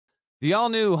The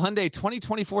all-new Hyundai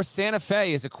 2024 Santa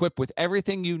Fe is equipped with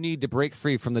everything you need to break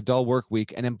free from the dull work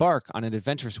week and embark on an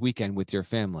adventurous weekend with your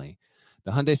family.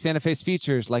 The Hyundai Santa Fe's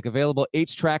features like available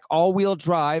H-Track all-wheel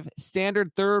drive,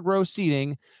 standard third-row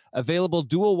seating, available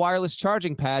dual wireless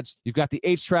charging pads. You've got the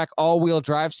H-Track all-wheel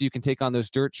drive so you can take on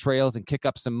those dirt trails and kick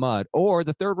up some mud. Or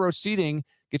the third-row seating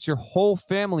gets your whole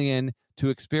family in to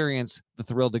experience the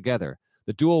thrill together.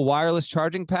 The dual wireless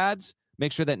charging pads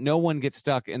make sure that no one gets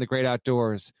stuck in the great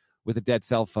outdoors with a dead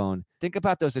cell phone. Think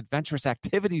about those adventurous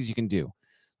activities you can do,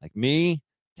 like me,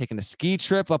 taking a ski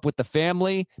trip up with the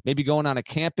family, maybe going on a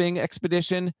camping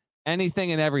expedition,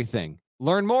 anything and everything.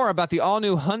 Learn more about the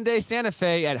all-new Hyundai Santa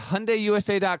Fe at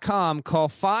HyundaiUSA.com. Call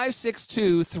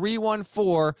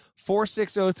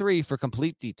 562-314-4603 for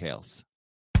complete details.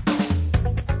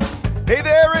 Hey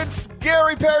there, it's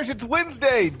Gary Parrish. It's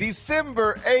Wednesday,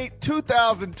 December 8,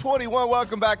 2021.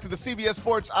 Welcome back to the CBS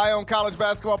Sports Eye on College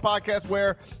Basketball podcast,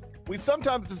 where we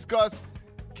sometimes discuss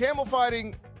camel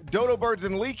fighting, dodo birds,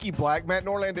 and leaky black. Matt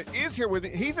Norlander is here with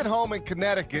me. He's at home in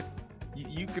Connecticut.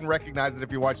 You can recognize it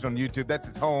if you're watching on YouTube. That's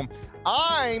his home.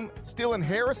 I'm still in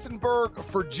Harrisonburg,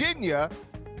 Virginia,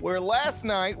 where last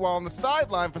night, while on the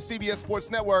sideline for CBS Sports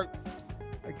Network,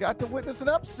 I got to witness an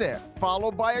upset,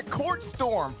 followed by a court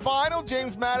storm. Final,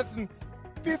 James Madison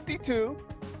 52,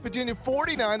 Virginia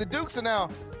 49. The Dukes are now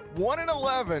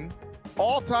 1-11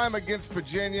 all-time against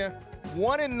Virginia,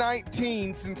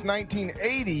 1-19 since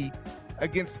 1980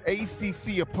 against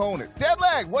ACC opponents.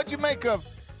 Deadleg, what'd you make of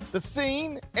the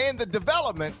scene and the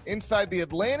development inside the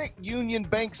Atlantic Union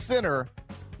Bank Center,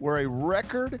 where a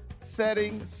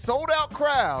record-setting, sold-out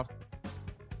crowd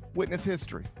witnessed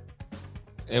history?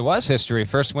 It was history.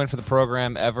 First win for the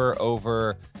program ever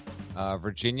over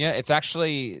Virginia. It's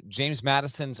actually James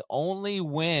Madison's only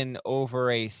win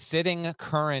over a sitting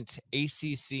current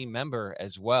ACC member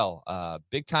as well.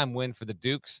 Big-time win for the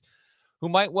Dukes, who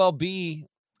might well be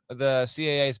the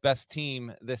CAA's best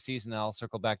team this season. I'll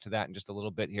circle back to that in just a little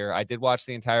bit here. I did watch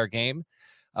the entire game.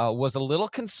 Was a little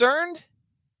concerned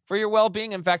for your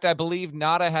well-being. In fact, I believe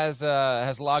Nada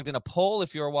has logged in a poll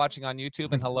if you're watching on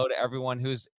YouTube, and hello to everyone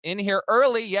who's in here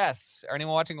early. Yes, or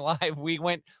anyone watching live, we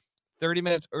went 30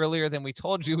 minutes earlier than we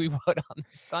told you we would on the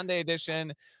Sunday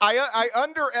edition. I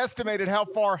underestimated how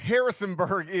far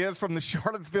Harrisonburg is from the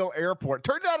Charlottesville airport.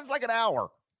 Turns out it's like an hour.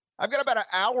 I've got about an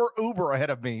hour Uber ahead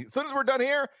of me. As soon as we're done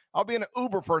here, I'll be in an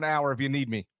Uber for an hour if you need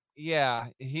me. Yeah,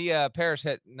 Parrish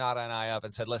hit Nada and I up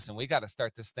and said, listen, we got to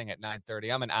start this thing at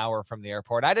 9:30. I'm an hour from the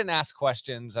airport. I didn't ask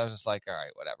questions. I was just like, all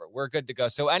right, whatever. We're good to go.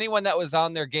 So anyone that was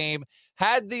on their game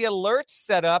had the alerts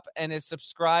set up and is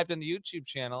subscribed in the YouTube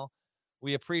channel,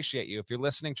 we appreciate you. If you're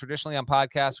listening traditionally on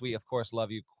podcasts, we, of course,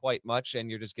 love you quite much, and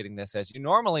you're just getting this as you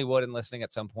normally would and listening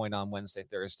at some point on Wednesday,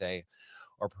 Thursday,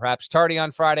 or perhaps tardy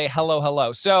on Friday.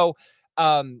 Hello. So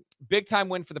big-time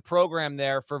win for the program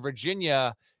there. For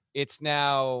Virginia, it's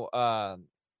now a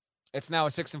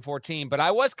 6-14, but I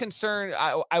was concerned.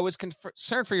 I was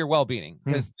concerned for your well-being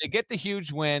because they get the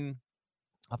huge win.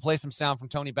 I'll play some sound from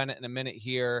Tony Bennett in a minute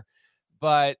here,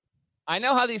 but I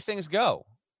know how these things go.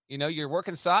 You know, you're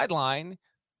working sideline,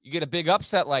 you get a big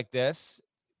upset like this.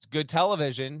 It's good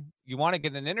television. You want to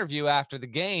get an interview after the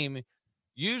game.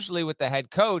 Usually with the head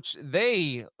coach,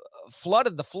 they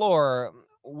flooded the floor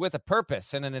with a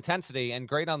purpose and an intensity, and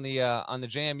great on the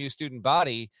JMU student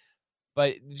body.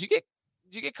 But did you get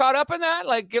caught up in that?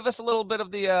 Like, give us a little bit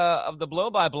of the blow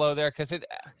by blow there, because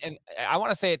and I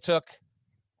want to say it took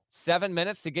 7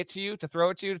 minutes to get to you, to throw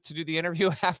it to you, to do the interview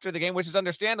after the game, which is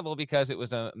understandable because it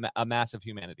was a massive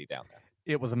humanity down there.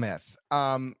 It was a mess.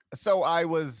 So I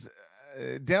was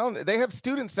down. They have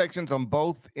student sections on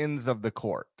both ends of the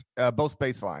court, both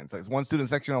baselines. There's one student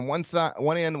section on one side,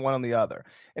 one end, one on the other.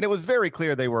 And it was very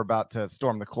clear they were about to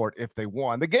storm the court if they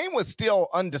won. The game was still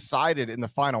undecided in the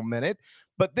final minute,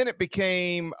 but then it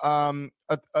became a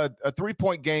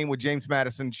 3-point game with James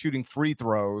Madison shooting free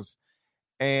throws.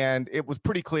 And it was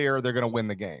pretty clear they're going to win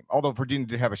the game, although Virginia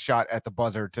did have a shot at the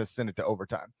buzzer to send it to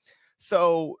overtime.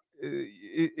 So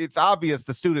it's obvious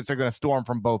the students are going to storm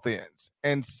from both ends.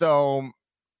 And so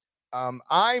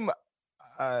I'm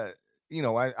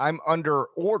under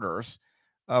orders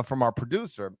from our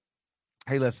producer.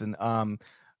 Hey, listen,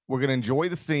 we're going to enjoy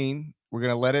the scene. We're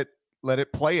going to let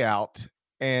it play out,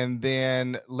 and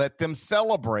then let them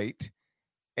celebrate.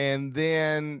 And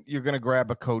then you're going to grab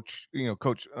a coach,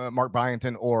 Coach Mark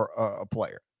Byington or a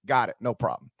player. Got it. No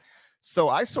problem. So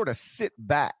I sort of sit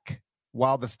back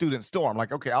while the students storm.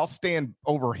 Like, okay, I'll stand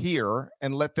over here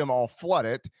and let them all flood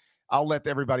it. I'll let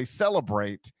everybody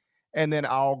celebrate, and then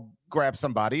I'll grab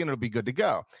somebody and it'll be good to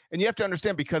go. And you have to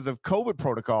understand, because of COVID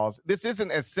protocols, this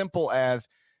isn't as simple as,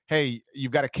 hey,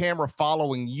 you've got a camera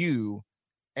following you,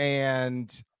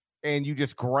 and you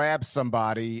just grab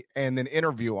somebody and then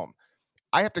interview them.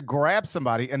 I have to grab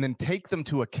somebody and then take them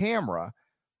to a camera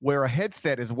where a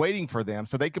headset is waiting for them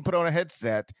so they can put on a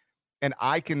headset and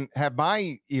I can have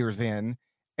my ears in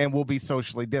and we'll be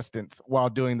socially distanced while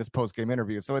doing this post-game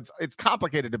interview. So it's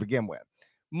complicated to begin with.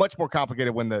 Much more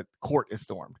complicated when the court is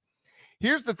stormed.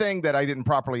 Here's the thing that I didn't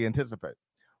properly anticipate.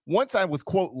 Once I was,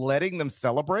 quote, letting them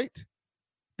celebrate,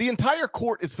 the entire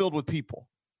court is filled with people.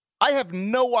 I have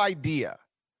no idea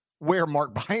where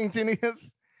Mark Byington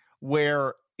is,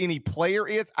 where any player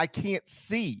is. I can't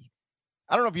see.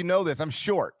 I don't know if you know this. I'm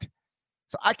short,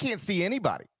 so I can't see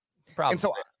anybody. And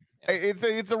so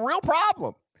it's a real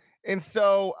problem. And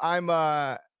so I'm,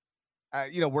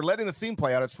 we're letting the scene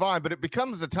play out. It's fine, but it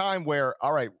becomes a time where,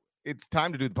 all right, it's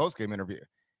time to do the post-game interview.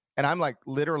 And I'm like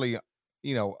literally,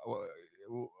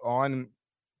 on,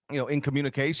 in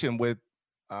communication with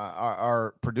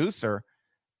our producer.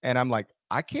 And I'm like,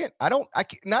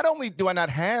 not only do I not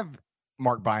have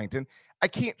Mark Byington, I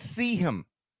can't see him.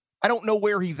 I don't know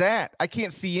where he's at. I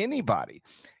can't see anybody.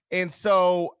 And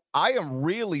so I am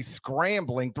really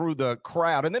scrambling through the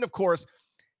crowd. And then, of course,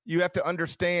 you have to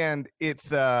understand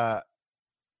it's a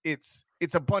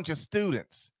bunch of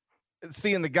students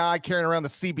seeing the guy carrying around the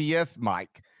CBS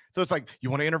mic. So it's like, you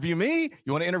want to interview me?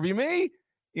 You want to interview me?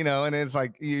 And it's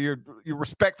like you're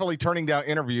respectfully turning down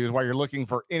interviews while you're looking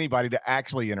for anybody to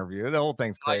actually interview. The whole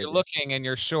thing's crazy. While you're looking and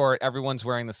you're short, everyone's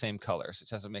wearing the same colors. It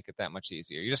doesn't make it that much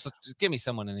easier. You just give me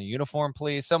someone in a uniform,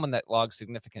 please. Someone that logs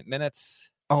significant minutes.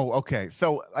 Oh, okay.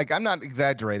 So, I'm not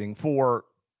exaggerating. For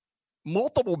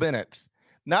multiple minutes,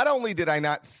 not only did I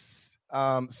not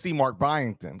see Mark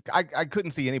Byington, I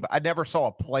couldn't see anybody. I never saw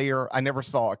a player. I never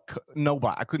saw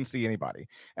nobody. I couldn't see anybody,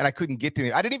 and I couldn't get to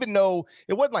anybody. I didn't even know.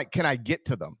 It wasn't like, can I get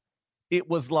to them? It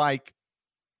was like,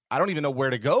 I don't even know where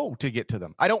to go to get to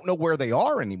them. I don't know where they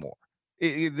are anymore.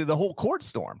 The whole court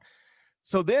stormed.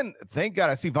 So then, thank God,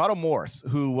 I see Votto Morris,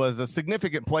 who was a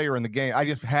significant player in the game. I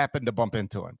just happened to bump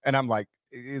into him, and I'm like,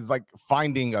 it's like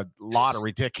finding a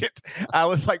lottery ticket. I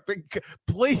was like,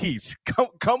 please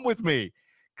come with me.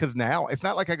 Because now it's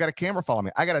not like I got a camera following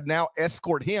me. I got to now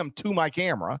escort him to my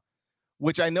camera,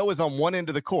 which I know is on one end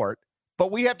of the court,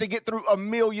 but we have to get through 1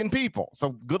 million people. So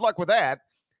good luck with that.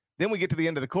 Then we get to the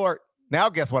end of the court. Now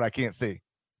guess what I can't see?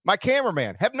 My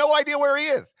cameraman. Have no idea where he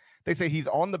is. They say he's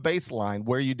on the baseline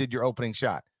where you did your opening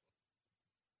shot.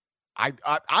 I'm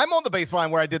on the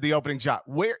baseline where I did the opening shot.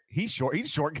 Where he's short. He's a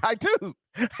short guy too.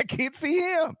 I can't see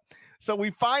him. So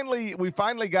we finally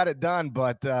got it done,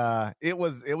 but it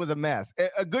was a mess,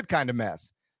 a good kind of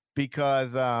mess,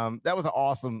 because that was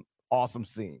an awesome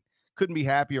scene. Couldn't be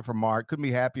happier for Mark. Couldn't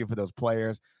be happier for those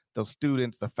players, those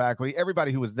students, the faculty,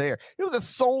 everybody who was there. It was a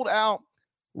sold-out,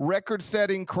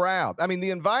 record-setting crowd. I mean, the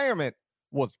environment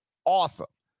was awesome.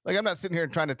 Like, I'm not sitting here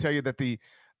trying to tell you that the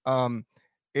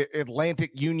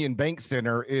Atlantic Union Bank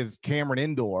Center is Cameron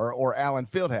Indoor or Allen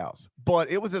Fieldhouse, but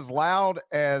it was as loud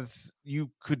as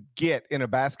you could get in a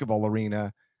basketball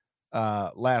arena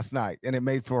last night, and it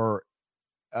made for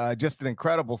just an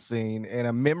incredible scene and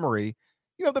a memory.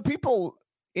 The people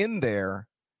in there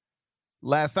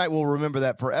last night will remember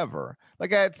that forever.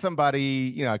 Like, I had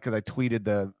somebody, because I tweeted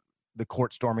the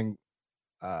court storming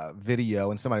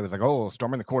video, and somebody was like, "Oh,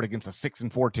 storming the court against a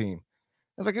 6-4 team."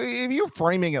 I was like, if you're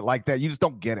framing it like that, you just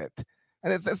don't get it.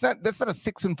 And that's not a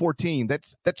 6-4 team.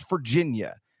 That's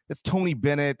Virginia. That's Tony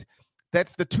Bennett.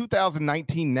 That's the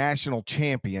 2019 national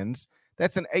champions.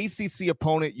 That's an ACC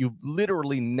opponent you've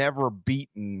literally never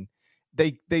beaten.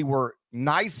 They were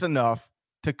nice enough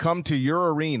to come to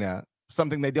your arena,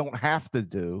 something they don't have to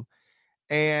do,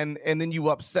 and then you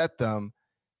upset them.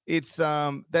 It's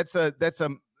that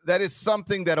is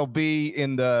something that'll be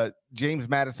in the James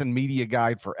Madison media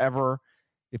guide forever.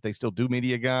 If they still do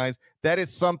media guys, that is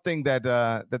something that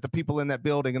the people in that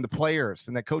building and the players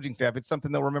and that coaching staff, it's something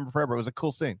they'll remember forever. It was a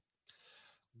cool scene.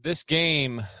 This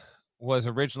game was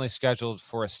originally scheduled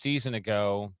for a season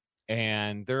ago,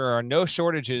 and there are no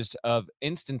shortages of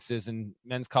instances in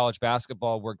men's college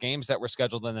basketball where games that were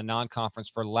scheduled in the non-conference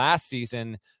for last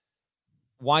season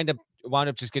wind up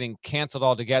just getting canceled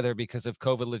altogether because of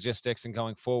COVID logistics and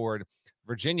going forward.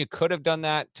 Virginia could have done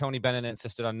that. Tony Bennett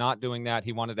insisted on not doing that.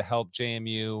 He wanted to help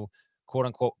JMU, quote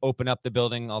unquote, open up the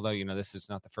building. Although, this is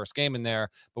not the first game in there,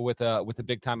 but with a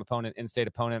big time opponent, in-state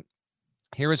opponent.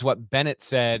 Here is what Bennett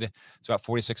said. It's about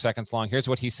 46 seconds long. Here's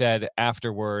what he said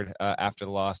afterward, after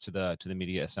the loss to the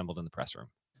media assembled in the press room.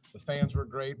 The fans were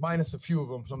great, minus a few of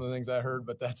them, some of the things I heard,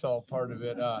 but that's all part of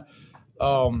it.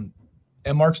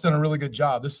 And Mark's done a really good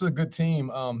job. This is a good team.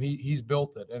 He's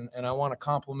built it. And I want to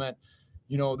compliment,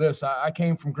 I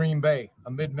came from Green Bay,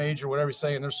 a mid-major, whatever you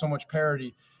say, and there's so much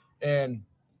parity. And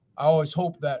I always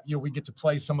hope that, we get to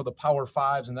play some of the Power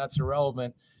Fives, and that's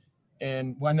irrelevant.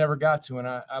 And I never got to. And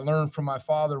I learned from my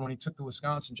father when he took the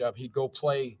Wisconsin job, he'd go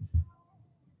play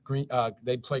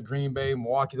they'd play Green Bay,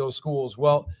 Milwaukee, those schools.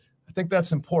 Well, I think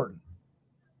that's important.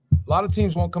 A lot of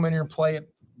teams won't come in here and play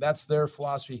it. That's their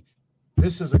philosophy.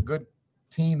 This is a good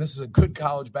team. This is a good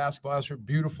college basketball. It's a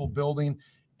beautiful building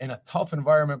and a tough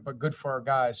environment, but good for our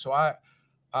guys. So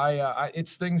it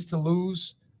stings to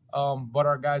lose, but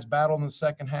our guys battled in the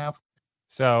second half.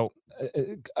 So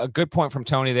a good point from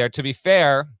Tony there. To be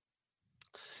fair,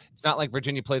 it's not like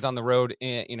Virginia plays on the road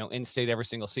in state every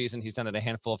single season. He's done it a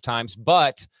handful of times,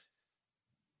 but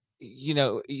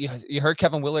you heard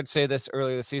Kevin Willard say this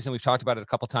earlier this season. We've talked about it a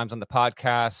couple times on the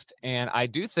podcast. And I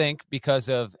do think because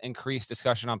of increased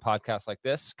discussion on podcasts like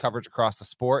this, coverage across the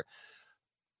sport,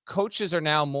 coaches are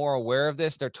now more aware of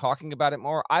this. They're talking about it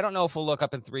more. I don't know if we'll look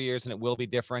up in 3 years and it will be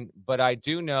different, but I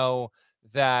do know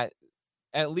that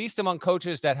at least among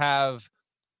coaches that have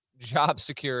job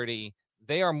security,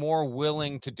 they are more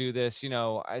willing to do this.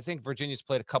 I think Virginia's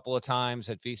played a couple of times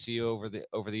at VCU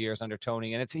over the years under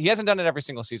Tony, and he hasn't done it every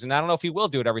single season. I don't know if he will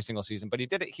do it every single season, but he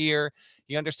did it here.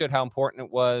 He understood how important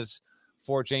it was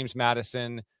for James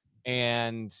Madison.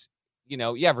 And,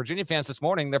 Virginia fans this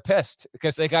morning, they're pissed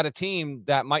because they got a team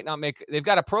that might not they've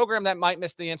got a program that might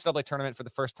miss the NCAA tournament for the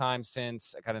first time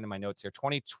since, I got it in my notes here,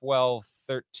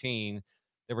 2012-13.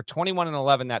 They were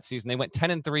 21-11 that season. They went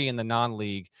 10-3 in the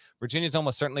non-league. Virginia's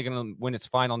almost certainly going to win its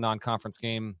final non-conference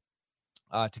game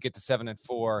to get to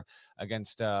 7-4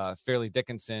 against Fairleigh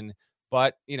Dickinson.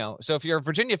 But, so if you're a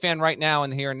Virginia fan right now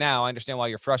and here and now, I understand why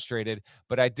you're frustrated.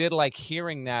 But I did like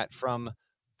hearing that from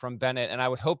Bennett, and I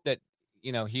would hope that,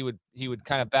 he would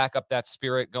kind of back up that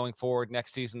spirit going forward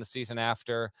next season, the season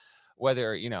after,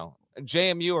 whether,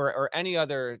 JMU or any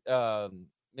other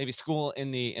maybe school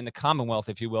in the Commonwealth,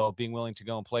 if you will, being willing to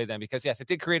go and play them. Because, yes, it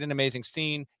did create an amazing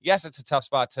scene. Yes, it's a tough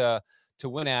spot to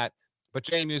win at, but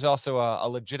JMU is also a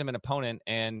legitimate opponent.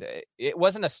 And it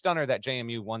wasn't a stunner that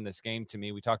JMU won this game to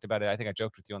me. We talked about it. I think I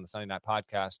joked with you on the Sunday night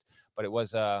podcast, but it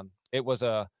was a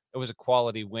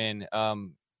quality win.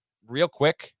 Real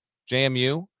quick,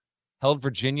 JMU held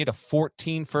Virginia to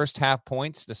 14 first half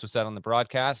points. This was said on the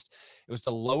broadcast. It was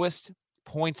the lowest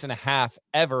points and a half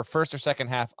ever, first or second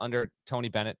half under Tony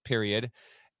Bennett, period.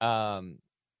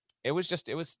 It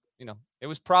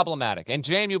was problematic. And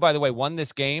JMU, by the way, won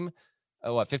this game,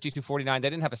 52-49.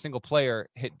 They didn't have a single player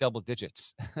hit double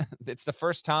digits. It's the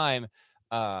first time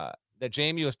that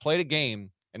JMU has played a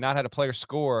game and not had a player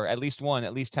score at least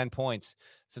 10 points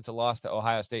since a loss to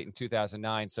Ohio State in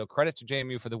 2009. So credit to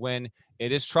JMU for the win.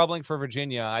 It is troubling for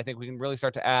Virginia. I think we can really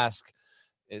start to ask,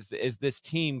 is this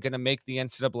team going to make the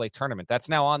NCAA tournament? That's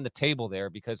now on the table there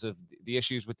because of the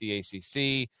issues with the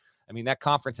ACC. I mean, that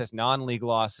conference has non-league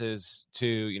losses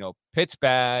to, Pitt's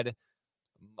bad.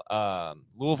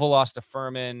 Louisville lost to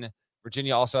Furman.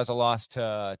 Virginia also has a loss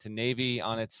to Navy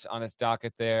on its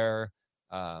docket there.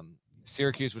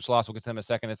 Syracuse, which lost, we'll get to them in a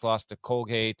second. It's lost to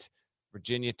Colgate.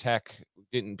 Virginia Tech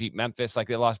didn't beat Memphis. Like,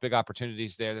 they lost big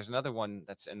opportunities there. There's another one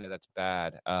that's in there that's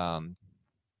bad.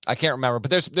 I can't remember,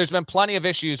 but there's been plenty of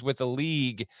issues with the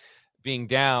league being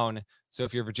down. So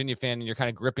if you're a Virginia fan and you're kind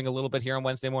of gripping a little bit here on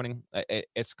Wednesday morning,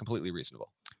 it's completely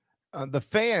reasonable. The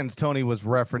fans Tony was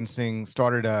referencing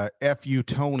started a "F you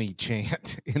Tony"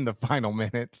 chant in the final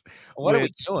minutes. What are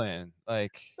we doing?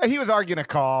 Like, he was arguing a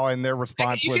call, and their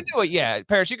response you was, can do it, yeah,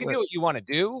 Parrish. You can do what you want to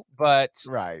do, but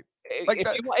right.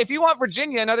 If you want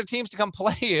Virginia and other teams to come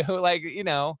play you, like,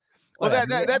 well,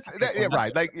 that's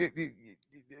right. Like,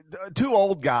 two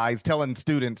old guys telling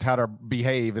students how to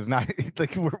behave is not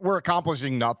like we're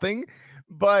accomplishing nothing.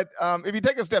 But if you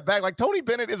take a step back, like, Tony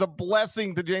Bennett is a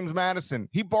blessing to James Madison.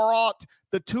 He brought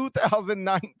the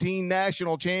 2019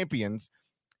 national champions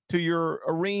to your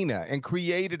arena and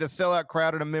created a sellout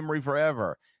crowd and a memory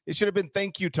forever. It should have been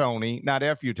 "Thank you, Tony," not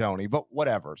 "F you, Tony." But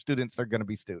whatever. Students are going to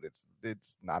be students.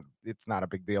 It's not a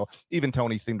big deal. Even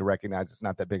Tony seemed to recognize it's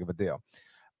not that big of a deal.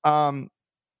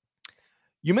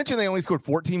 You mentioned they only scored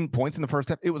 14 points in the first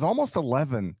half. It was almost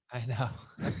 11. I know.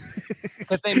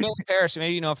 Because they missed Parrish.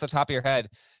 Maybe off the top of your head.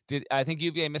 I think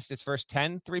UVA missed its first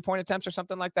 10 3-point attempts or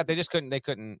something like that? They just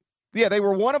couldn't. Yeah, they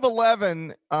were 1 of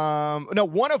 11. 1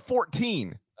 of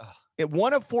 14. It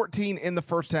 1 of 14 in the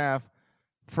first half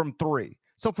from 3.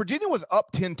 So Virginia was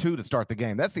up 10-2 to start the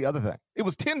game. That's the other thing. It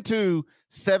was 10-2,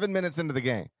 7 minutes into the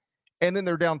game. And then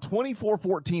they're down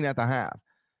 24-14 at the half.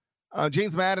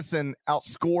 James Madison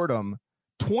outscored them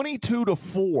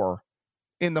 22-4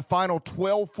 in the final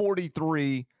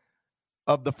 12:43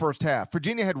 of the first half.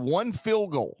 Virginia had 1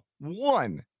 field goal,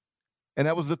 1, and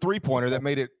that was the three-pointer that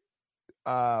made it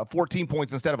 14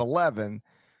 points instead of 11.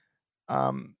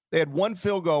 They had one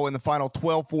field goal in the final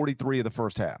 12:43 of the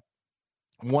first half.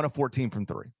 1 of 14 from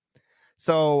three.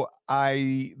 So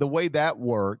the way that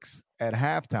works at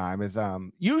halftime is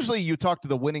usually you talk to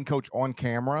the winning coach on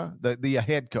camera, the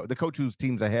head coach, the coach whose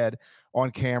team's ahead on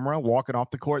camera, walking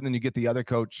off the court, and then you get the other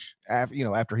coach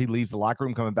after he leaves the locker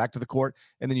room coming back to the court,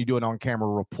 and then you do an on-camera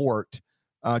report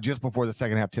just before the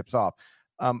second half tips off.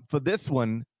 For this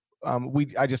one,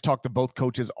 I just talked to both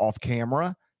coaches off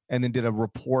camera and then did a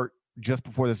report just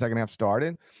before the second half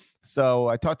started. So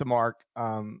I talked to Mark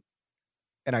and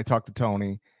I talked to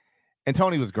Tony. And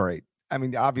Tony was great. I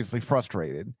mean, obviously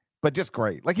frustrated, but just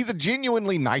great. Like, he's a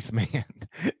genuinely nice man.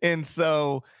 And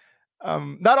so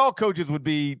not all coaches would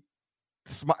be,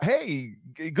 hey,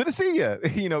 good to see you.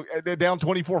 They're down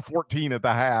 24-14 at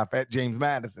the half at James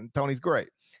Madison. Tony's great.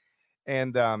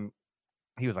 And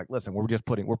he was like, listen,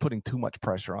 we're putting too much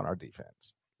pressure on our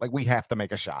defense. Like, we have to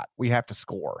make a shot. We have to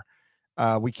score.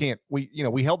 We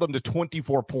held them to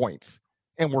 24 points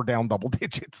and we're down double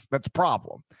digits. That's a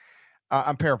problem.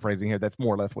 I'm paraphrasing here. That's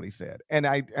more or less what he said. And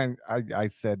I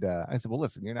said, well,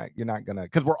 listen, you're not gonna,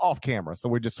 because we're off camera, so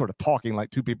we're just sort of talking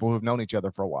like two people who've known each other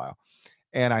for a while.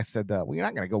 And I said, well, you're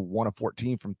not gonna go 1 of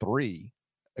 14 from three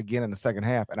again in the second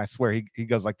half. And I swear he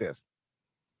goes like this,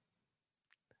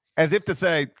 as if to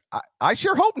say, I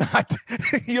sure hope not.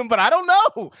 But I don't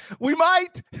know. We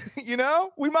might.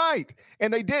 We might.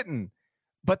 And they didn't.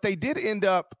 But they did end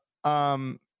up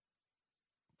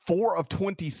 4 of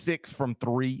 26 from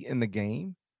three in the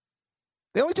game.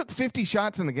 They only took 50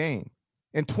 shots in the game,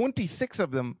 and 26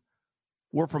 of them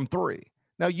were from three.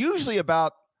 Now, usually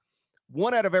about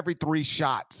 1 out of every 3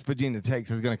 shots Virginia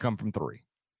takes is going to come from three.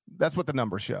 That's what the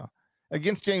numbers show.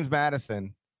 Against James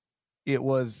Madison, it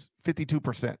was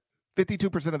 52%.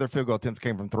 52% of their field goal attempts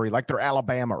came from three, like they're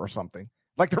Alabama or something,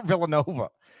 like they're Villanova.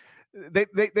 They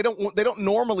don't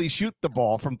normally shoot the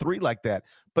ball from three like that,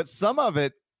 but some of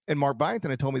it. And Mark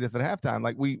Byington had told me this at halftime.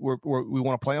 Like, we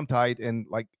want to play them tight, and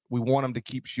like we want them to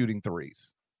keep shooting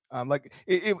threes.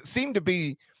 It seemed to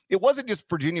be. It wasn't just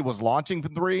Virginia was launching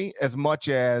from three as much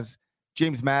as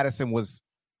James Madison was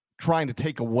trying to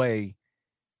take away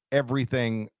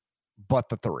everything but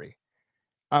the three.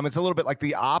 It's a little bit like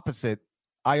the opposite.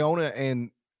 Iona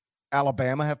and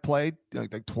Alabama have played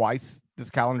like twice this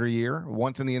calendar year.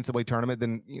 Once in the NCAA tournament,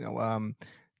 then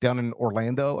down in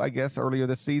Orlando, I guess, earlier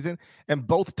this season. And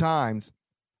both times,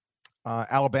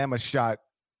 Alabama shot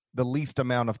the least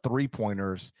amount of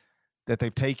three-pointers that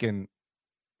they've taken,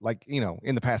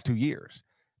 in the past 2 years.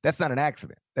 That's not an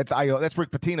accident. That's Rick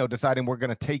Pitino deciding we're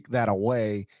going to take that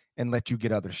away and let you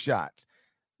get other shots.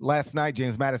 Last night,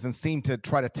 James Madison seemed to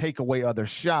try to take away other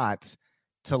shots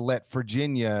to let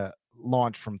Virginia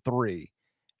launch from three,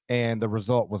 and the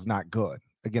result was not good.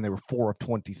 Again, they were 4 of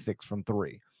 26 from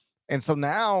three. And so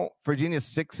now Virginia's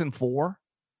 6-4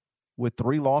 with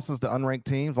 3 losses to unranked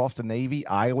teams, lost to Navy,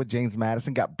 Iowa, James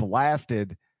Madison, got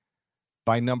blasted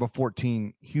by number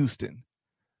 14, Houston.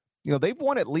 They've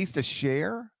won at least a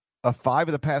share of 5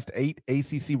 of the past 8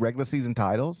 ACC regular season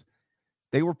titles.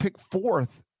 They were picked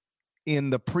 4th in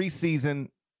the preseason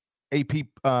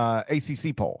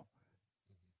ACC poll.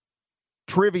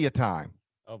 Trivia time.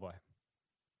 Oh, boy.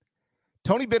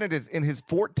 Tony Bennett is in his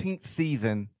 14th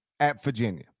season at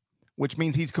Virginia, which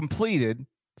means he's completed,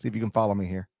 see if you can follow me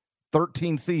here,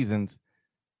 13 seasons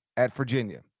at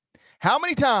Virginia. How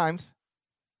many times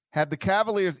have the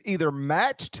Cavaliers either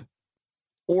matched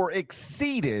or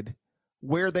exceeded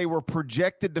where they were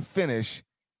projected to finish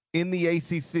in the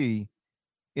ACC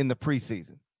in the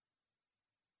preseason?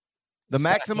 The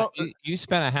maximum. You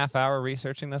spent a half hour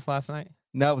researching this last night?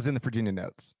 No, it was in the Virginia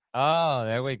notes. Oh,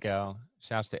 there we go.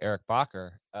 Shouts to Eric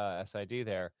Bacher, SID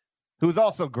there. Who's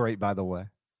also great, by the way.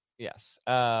 Yes.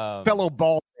 Fellow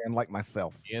bald man like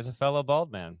myself. He is a fellow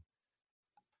bald man.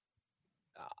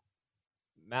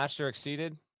 Matched or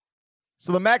exceeded?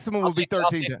 So the maximum will be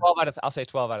 13. I'll say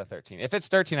 12 out of 13. If it's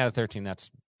 13 out of 13,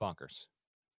 that's bonkers.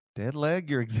 Dead leg,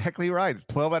 you're exactly right. It's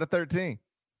 12 out of 13.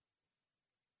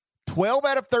 12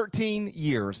 out of 13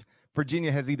 years,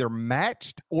 Virginia has either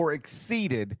matched or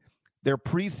exceeded their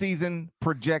preseason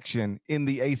projection in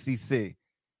the ACC.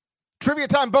 Trivia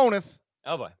time bonus.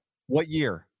 Oh, boy. What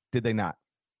year did they not?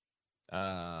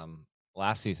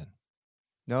 Last season.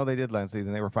 No, they did last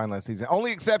season. They were fine last season.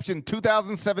 Only exception,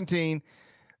 2017,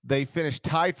 they finished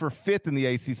tied for 5th in the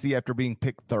ACC after being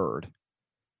picked 3rd.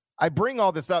 I bring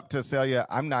all this up to tell you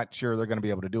I'm not sure they're going to be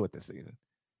able to do it this season.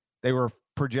 They were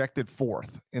projected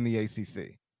 4th in the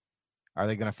ACC. Are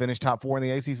they going to finish top 4 in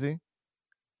the ACC?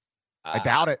 I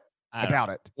doubt it. I doubt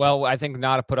it. Well, I think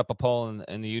Nada put up a poll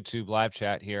in the YouTube live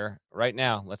chat here right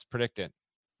now. Let's predict it.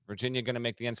 Virginia going to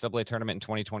make the NCAA tournament in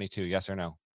 2022? Yes or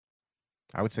no?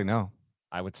 I would say no.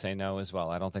 I would say no as well.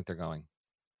 I don't think they're going.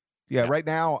 Yeah, right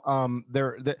now,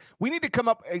 we need to come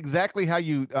up exactly how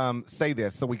you say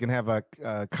this so we can have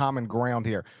a common ground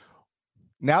here.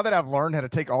 Now that I've learned how to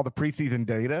take all the preseason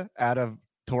data out of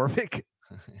Torvik,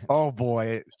 oh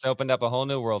boy, it's opened up a whole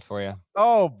new world for you.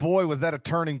 Oh boy, was that a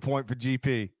turning point for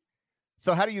GP?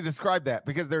 So how do you describe that?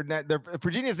 Because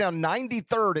Virginia's now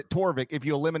 93rd at Torvik if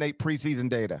you eliminate preseason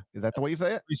data. Is that the way you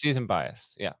say it? Preseason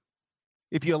bias, yeah.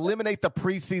 If you eliminate the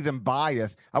preseason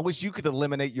bias, I wish you could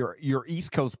eliminate your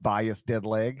East Coast bias, dead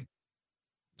leg.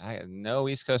 I have no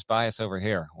East Coast bias over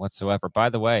here whatsoever. By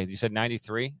the way, you said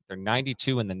 93. They're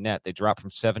 92 in the net. They dropped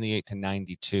from 78 to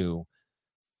 92.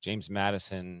 James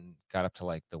Madison got up to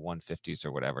like the 150s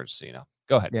or whatever. So,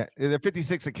 go ahead. Yeah, they're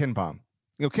 56 at KenPom.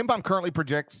 KenPom currently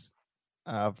projects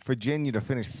Virginia to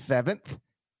finish 7th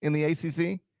in the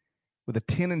ACC with a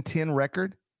 10-10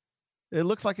 record. It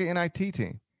looks like an NIT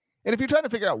team. And if you're trying to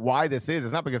figure out why this is,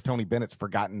 it's not because Tony Bennett's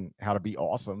forgotten how to be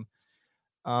awesome.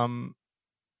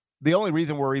 The only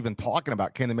reason we're even talking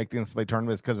about can they make the NCAA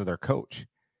tournament is because of their coach.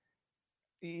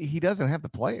 He doesn't have the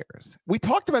players. We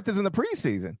talked about this in the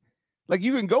preseason. Like,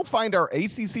 you can go find our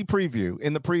ACC preview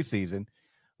in the preseason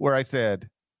where I said,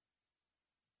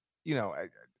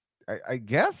 I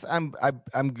guess I'm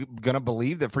going to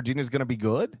believe that Virginia's going to be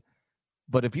good.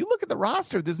 But if you look at the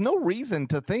roster, there's no reason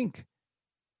to think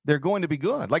they're going to be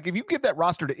good. Like, if you give that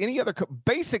roster to any other,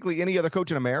 basically any other coach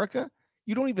in America,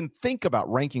 you don't even think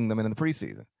about ranking them in the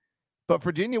preseason. But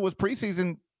Virginia was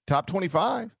preseason top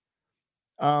 25,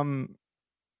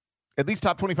 at least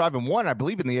top 25 and 1, I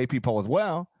believe, in the AP poll as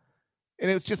well. And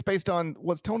it was just based on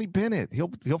what's Tony Bennett.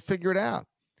 He'll figure it out.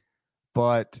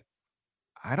 But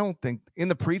I don't think in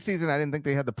the preseason, I didn't think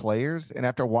they had the players. And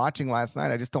after watching last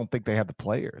night, I just don't think they have the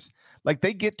players. Like,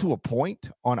 they get to a point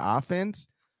on offense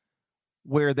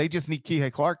where they just need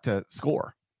Kihei Clark to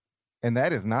score. And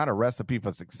that is not a recipe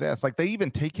for success. Like, they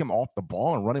even take him off the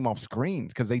ball and run him off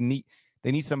screens because they need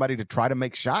somebody to try to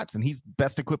make shots, and he's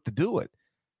best equipped to do it.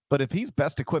 But if he's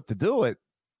best equipped to do it,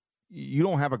 you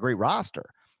don't have a great roster.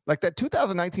 Like, that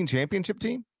 2019 championship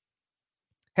team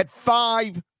had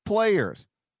 5 players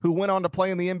who went on to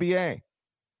play in the NBA.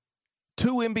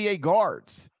 2 NBA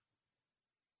guards.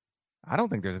 I don't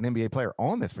think there's an NBA player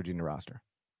on this Virginia roster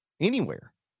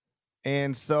anywhere.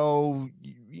 And so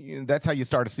that's how you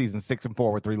start a season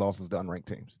 6-4 with 3 losses to unranked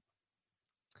teams.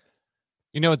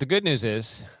 You know what the good news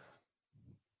is?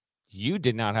 You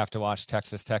did not have to watch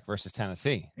Texas Tech versus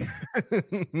Tennessee.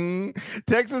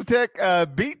 Texas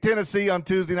Tech beat Tennessee on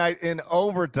Tuesday night in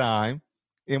overtime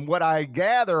in what I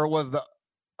gather was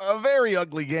a very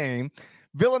ugly game.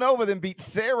 Villanova then beat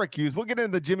Syracuse. We'll get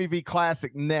into the Jimmy V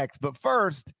Classic next. But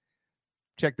first,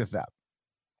 check this out.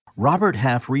 Robert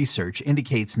Half research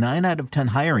indicates 9 out of 10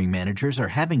 hiring managers are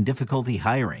having difficulty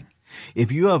hiring.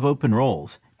 If you have open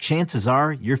roles, chances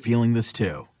are you're feeling this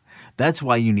too. That's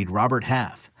why you need Robert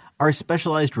Half. Our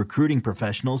specialized recruiting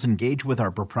professionals engage with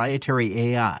our proprietary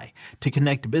AI to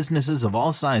connect businesses of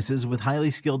all sizes with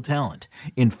highly skilled talent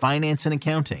in finance and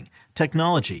accounting,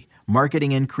 technology,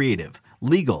 marketing and creative,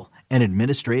 legal, and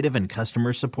administrative and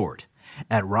customer support.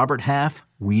 At Robert Half,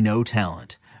 we know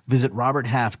talent. Visit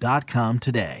roberthalf.com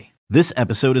today. This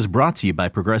episode is brought to you by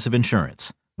Progressive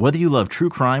Insurance. Whether you love true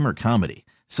crime or comedy,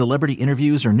 celebrity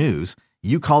interviews or news,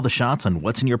 you call the shots on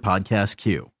what's in your podcast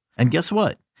queue. And guess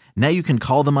what? Now you can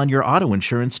call them on your auto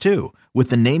insurance too with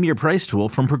the Name Your Price tool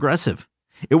from Progressive.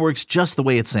 It works just the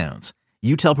way it sounds.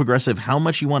 You tell Progressive how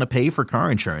much you want to pay for car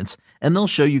insurance, and they'll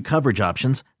show you coverage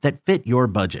options that fit your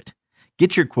budget.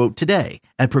 Get your quote today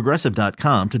at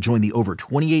Progressive.com to join the over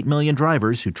 28 million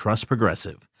drivers who trust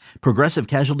Progressive. Progressive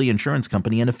Casualty Insurance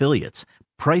Company and Affiliates.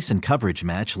 Price and coverage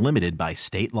match limited by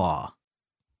state law.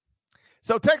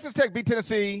 So Texas Tech beat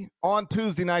Tennessee on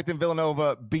Tuesday night, then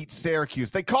Villanova beat Syracuse.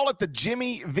 They call it the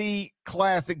Jimmy V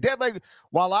Classic. Deadleg,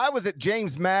 while I was at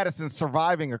James Madison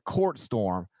surviving a court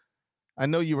storm, I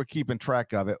know you were keeping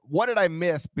track of it. What did I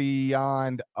miss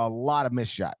beyond a lot of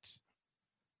missed shots?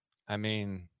 I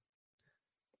mean,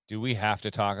 do we have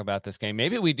to talk about this game?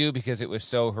 Maybe we do because it was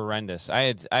so horrendous.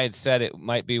 I had said it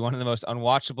might be one of the most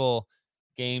unwatchable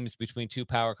games between 2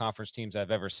 power conference teams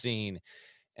I've ever seen.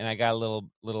 And I got a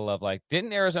little of like,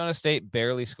 didn't Arizona State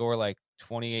barely score like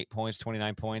 28 points,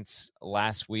 29 points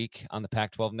last week on the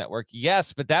Pac-12 network?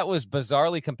 Yes, but that was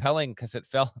bizarrely compelling because it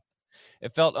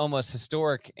felt almost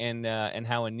historic in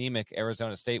how anemic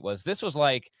Arizona State was. This was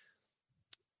like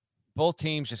both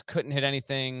teams just couldn't hit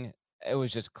anything. It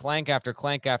was just clank after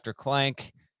clank after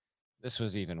clank. This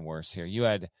was even worse here. You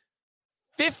had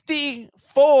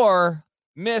 54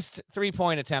 missed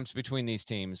three-point attempts between these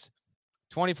teams.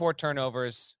 24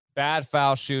 turnovers, bad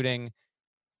foul shooting.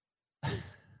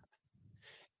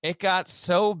 It got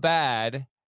so bad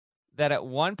that at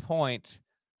one point,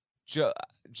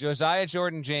 Josiah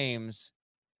Jordan-James,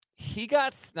 he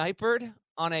got sniped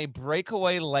on a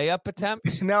breakaway layup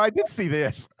attempt. Now, I did see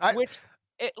this.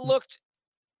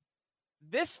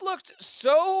 This looked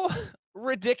so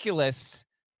ridiculous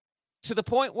to the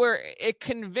point where it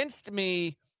convinced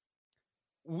me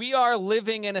we are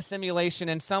living in a simulation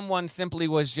and someone simply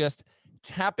was just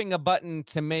tapping a button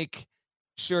to make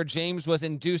sure James was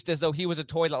induced as though he was a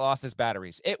toy that lost his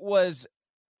batteries. It was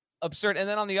absurd. And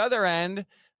then on the other end,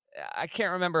 I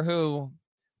can't remember who,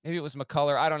 maybe it was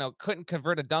McCullough. I don't know. Couldn't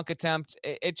convert a dunk attempt.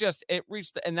 It just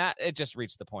reached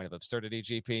the point of absurdity,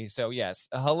 GP. So yes,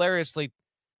 a hilariously,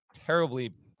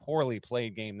 terribly, poorly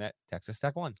played game that Texas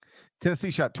Tech won.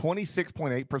 Tennessee shot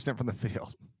 26.8% from the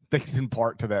field. Thanks in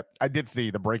part to that. I did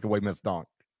see the breakaway missed dunk.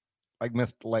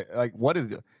 What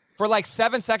is it? For like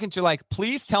 7 seconds, you're like,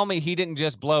 please tell me he didn't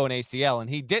just blow an ACL, and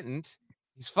he didn't.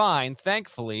 He's fine,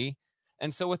 thankfully.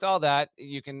 And so with all that,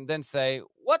 you can then say,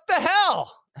 what the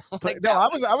hell? I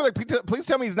was like, please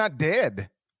tell me he's not dead.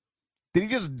 Did he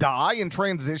just die in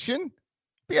transition?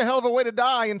 Be a hell of a way to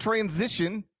die in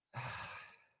transition.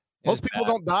 Most people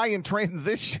don't die in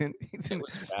transition. It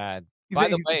was bad. By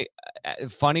the way,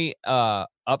 funny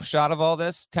upshot of all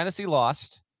this, Tennessee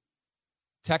lost.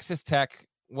 Texas Tech,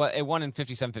 it won in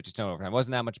 57-52 overtime.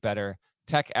 Wasn't that much better.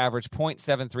 Tech averaged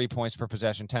 0.73 points per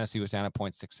possession. Tennessee was down at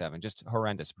 0.67. Just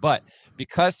horrendous. But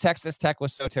because Texas Tech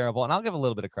was so terrible, and I'll give a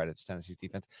little bit of credit to Tennessee's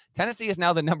defense, Tennessee is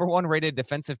now the number 1 rated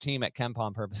defensive team at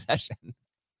KenPom per possession.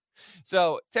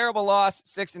 So terrible loss,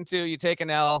 6-2. You take an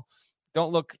L.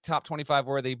 Don't look top 25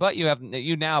 worthy, but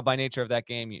you now, by nature of that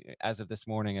game, as of this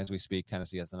morning, as we speak,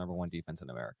 Tennessee has the number 1 defense in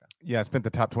America. Yeah, I spent the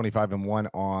top 25 and 1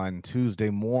 on Tuesday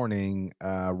morning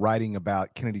writing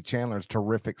about Kennedy Chandler's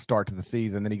terrific start to the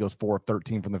season. Then he goes 4 of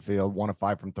 13 from the field, 1 of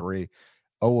 5 from 3,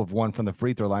 0 of 1 from the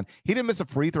free throw line. He didn't miss a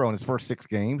free throw in his first 6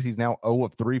 games. He's now 0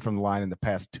 of 3 from the line in the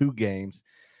past 2 games.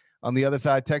 On the other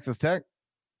side, Texas Tech,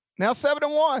 now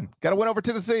 7-1. Got to win over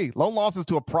Tennessee. Lone losses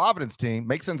to a Providence team.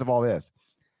 Make sense of all this.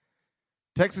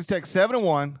 Texas Tech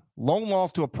 7-1, lone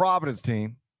loss to a Providence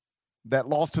team that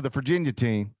lost to the Virginia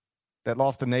team that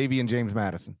lost to Navy and James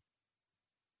Madison.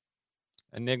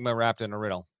 Enigma wrapped in a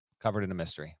riddle, covered in a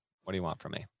mystery. What do you want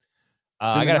from me?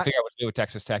 I got to figure out what to do with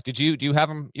Texas Tech. Do you have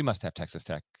them? You must have Texas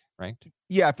Tech, right?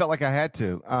 Yeah, I felt like I had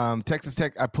to. Texas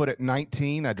Tech, I put at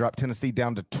 19. I dropped Tennessee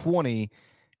down to 20,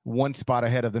 1 spot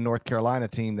ahead of the North Carolina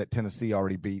team that Tennessee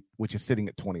already beat, which is sitting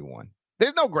at 21.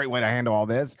 There's no great way to handle all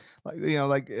this. But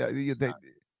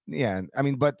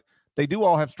they do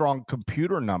all have strong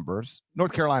computer numbers.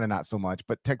 North Carolina, not so much,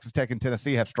 but Texas Tech and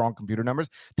Tennessee have strong computer numbers.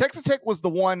 Texas Tech was the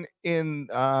one in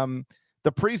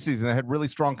the preseason that had really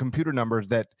strong computer numbers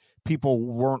that people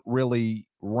weren't really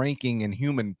ranking in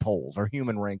human polls or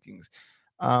human rankings.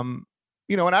 And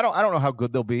I don't know how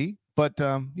good they'll be, but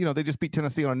they just beat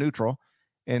Tennessee on a neutral,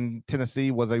 and Tennessee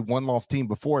was a 1-loss team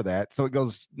before that. So it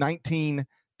goes 19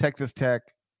 Texas Tech,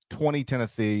 20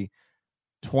 Tennessee,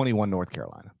 21 North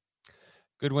Carolina.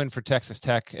 Good win for Texas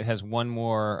Tech. It has one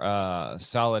more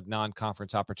solid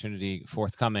non-conference opportunity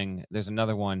forthcoming. There's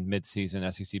another one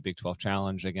mid-season, SEC Big 12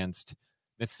 Challenge against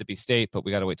Mississippi State, but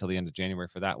we got to wait till the end of January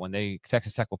for that one.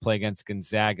 Texas Tech will play against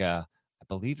Gonzaga. I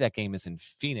believe that game is in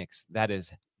Phoenix. That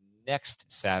is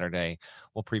next Saturday.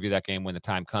 We'll preview that game when the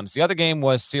time comes. The other game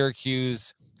was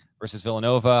Syracuse versus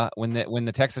Villanova. When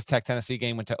the Texas Tech Tennessee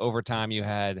game went to overtime, you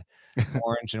had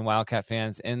Orange and Wildcat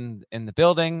fans in the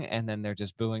building, and then they're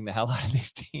just booing the hell out of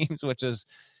these teams, which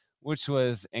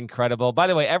was incredible. By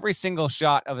the way, every single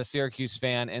shot of a Syracuse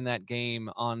fan in that game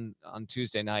on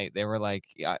Tuesday night, they were like,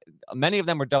 yeah, many of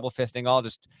them were double fisting, all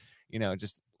just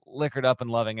liquored up and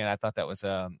loving it. I thought that was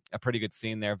a pretty good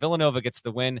scene there. Villanova gets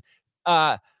the win.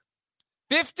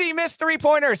 50 missed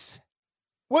 3-pointers.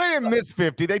 Well, they didn't miss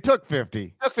 50. They took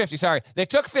 50. They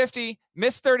took 50,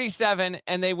 missed 37,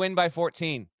 and they win by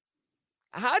 14.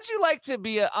 How'd you like to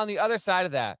be on the other side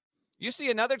of that? You see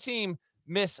another team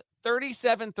miss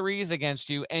 37 threes against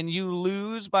you, and you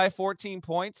lose by 14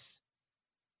 points?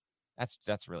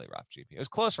 That's really rough, GP. It was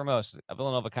close for most.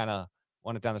 Villanova kind of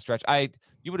won it down the stretch.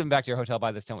 You would have been back to your hotel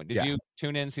by this time. Did you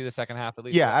tune in, see the second half at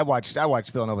least? Yeah, I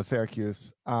watched Villanova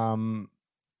Syracuse.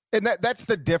 And that's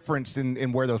the difference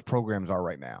in where those programs are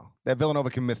right now. That Villanova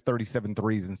can miss 37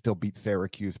 threes and still beat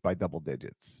Syracuse by double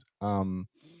digits.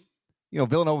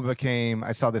 Villanova became,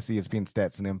 I saw this ESPN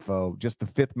stats and info, just the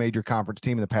 5th major conference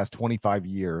team in the past 25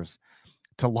 years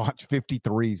to launch 50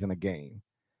 threes in a game.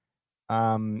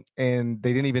 And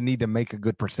they didn't even need to make a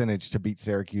good percentage to beat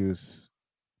Syracuse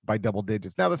by double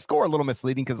digits. Now, the score a little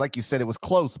misleading because, like you said, it was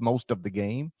close most of the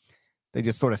game. They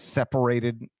just sort of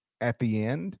separated at the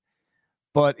end.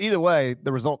 But either way,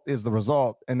 the result is the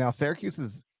result. And now Syracuse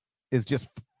is just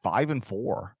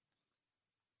 5-4.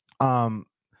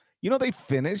 They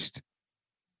finished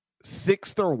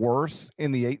 6th or worse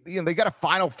in the 8th. They got a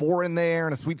Final Four in there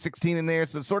and a Sweet 16 in there.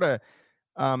 So it's sort of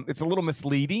it's a little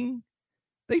misleading.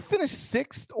 They finished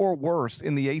 6th or worse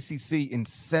in the ACC in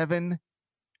 7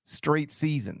 straight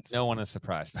seasons. No one is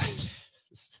surprised by it.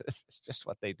 It's just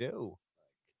what they do.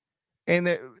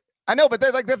 And I know, but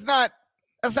that's not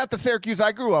the Syracuse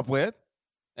I grew up with.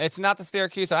 It's not the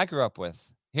Syracuse I grew up with.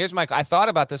 I thought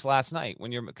about this last night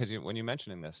when you're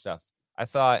mentioning this stuff. I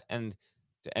thought, and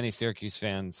to any Syracuse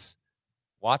fans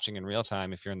watching in real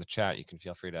time, if you're in the chat, you can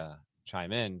feel free to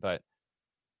chime in. But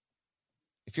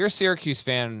if you're a Syracuse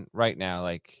fan right now,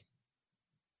 like,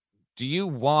 do you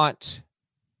want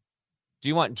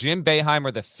Jim Boeheim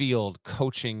or the field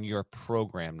coaching your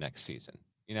program next season?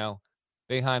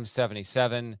 Boeheim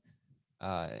 77,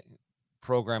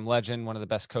 program legend, one of the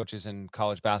best coaches in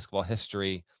college basketball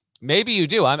history. Maybe you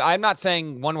do. I'm not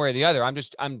saying one way or the other.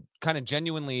 I'm kind of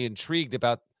genuinely intrigued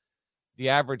about the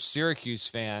average Syracuse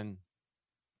fan.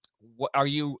 Are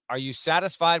you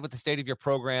satisfied with the state of your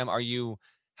program? Are you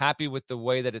happy with the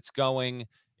way that it's going?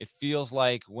 It feels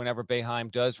like whenever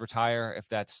Boeheim does retire, if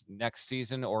that's next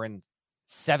season or in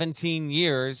 17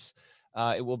 years,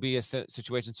 it will be a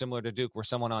situation similar to Duke where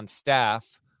someone on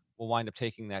staff will wind up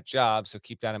taking that job. So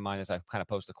keep that in mind as I kind of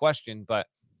pose the question. But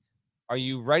are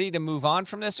you ready to move on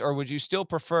from this, or would you still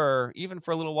prefer, even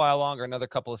for a little while longer, another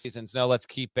couple of seasons? No, let's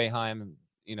keep Boeheim,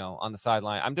 on the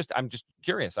sideline. I'm just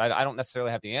curious. I don't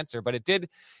necessarily have the answer, but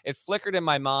it flickered in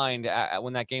my mind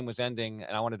when that game was ending,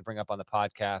 and I wanted to bring up on the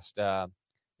podcast.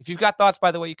 If you've got thoughts,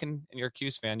 by the way, you can, and you're a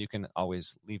Cuse fan, you can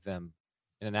always leave them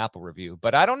in an Apple review.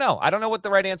 But I don't know what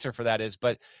the right answer for that is.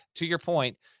 But to your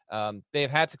point, they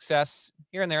have had success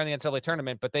here and there in the NCAA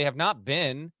tournament, but they have not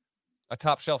been a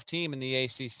top shelf team in the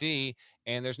ACC,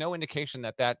 and there's no indication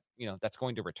that that's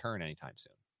going to return anytime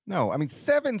soon. No,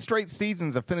 7 straight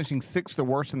seasons of finishing 6th or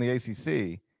worse in the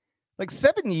ACC. Like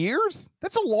 7 years?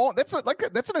 That's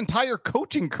an entire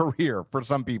coaching career for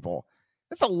some people.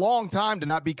 That's a long time to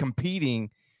not be competing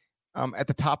at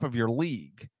the top of your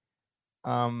league.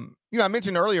 I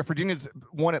mentioned earlier, Virginia's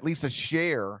won at least a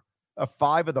share of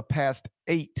 5 of the past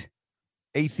 8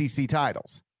 ACC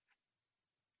titles.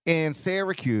 And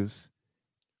Syracuse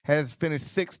has finished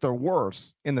 6th or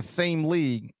worse in the same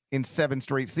league in 7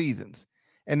 straight seasons.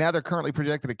 And now they're currently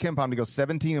projected at KenPom to go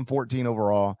 17-14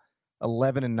 overall,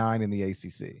 11-9 in the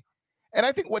ACC. And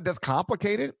I think what does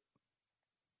complicate it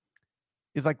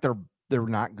is like they're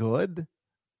not good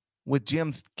with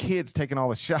Jim's kids taking all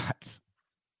the shots.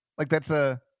 Like that's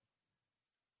it's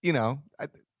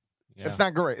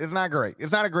not great. It's not great.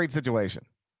 It's not a great situation.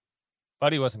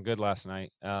 Buddy wasn't good last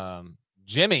night.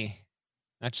 Jimmy,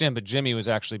 not Jim, but Jimmy was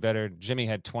actually better. Jimmy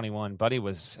had 21. Buddy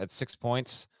had 6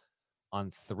 points on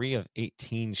 3 of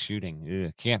 18 shooting.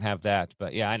 Ugh, can't have that.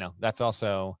 But yeah, I know. That's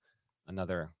also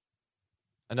another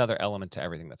element to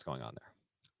everything that's going on there.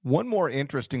 One more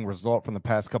interesting result from the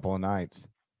past couple of nights.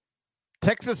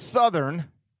 Texas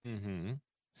Southern,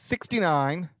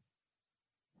 69.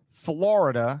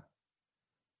 Florida,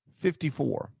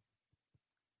 54.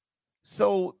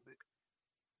 So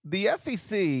the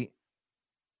SEC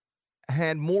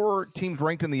had more teams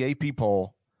ranked in the AP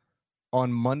poll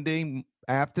on Monday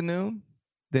afternoon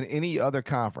than any other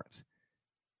conference.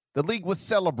 The league was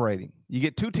celebrating. You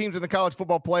get 2 teams in the college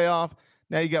football playoff.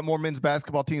 Now you got more men's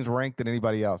basketball teams ranked than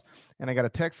anybody else. And I got a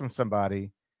text from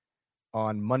somebody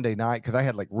on Monday night because I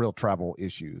had like real travel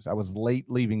issues. I was late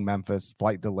leaving Memphis,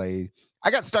 flight delayed.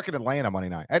 I got stuck in Atlanta Monday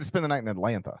night. I had to spend the night in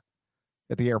Atlanta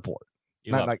at the airport.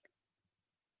 I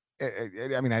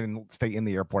didn't stay in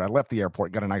the airport. I left the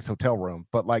airport, got a nice hotel room,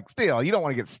 but like still, you don't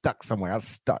want to get stuck somewhere. I was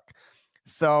stuck.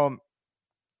 So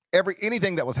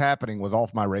anything that was happening was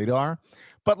off my radar,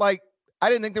 but like, I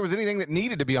didn't think there was anything that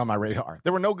needed to be on my radar.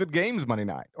 There were no good games Monday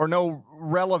night or no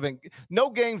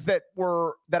games that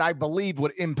I believed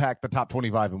would impact the top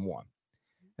 25 and 1.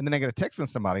 And then I get a text from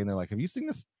somebody and they're like, have you seen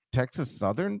this Texas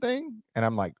Southern thing? And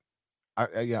I'm like,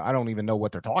 I don't even know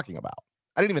what they're talking about.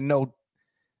 I didn't even know.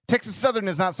 Texas Southern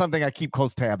is not something I keep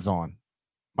close tabs on.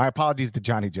 My apologies to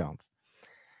Johnny Jones.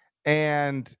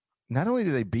 And not only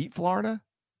did they beat Florida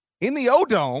in the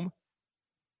O-Dome,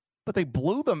 but they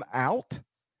blew them out.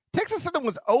 Texas Southern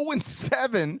was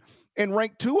 0-7 and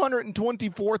ranked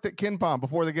 224th at KenPom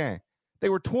before the game. They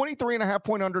were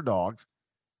 23.5-point underdogs.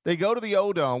 They go to the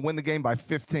O-Dome, win the game by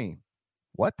 15.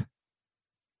 What?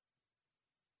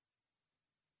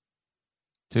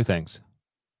 Two things.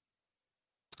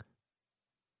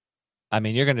 I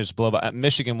mean, you're going to just blow by.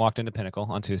 Michigan walked into Pinnacle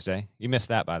on Tuesday. You missed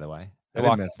that, by the way. I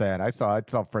didn't miss that. I saw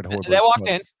Fred Hoiberg. They walked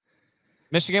in.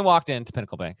 Michigan walked into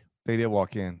Pinnacle Bank. They did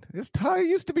walk in. It's tough. It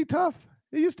used to be tough.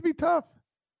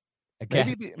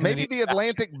 Again, maybe the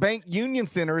Atlantic Bank Union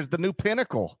Center is the new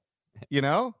Pinnacle. You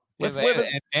know, let's live in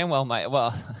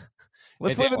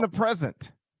the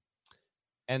present.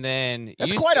 And then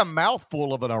that's quite a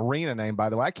mouthful of an arena name, by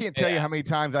the way. I can't tell you how many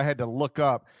times I had to look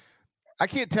up. I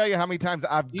can't tell you how many times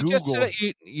I've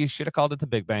Googled. You should have called it the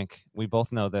Big Bank. We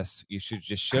both know this. You should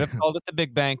have called it the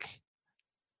Big Bank.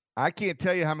 I can't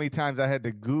tell you how many times I had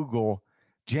to Google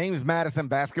James Madison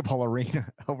Basketball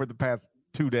Arena over the past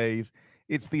 2 days.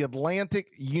 It's the Atlantic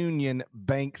Union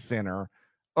Bank Center,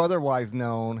 otherwise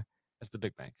known as the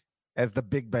Big Bank. As the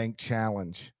Big Bank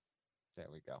Challenge. There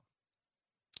we go.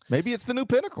 Maybe it's the new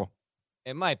Pinnacle.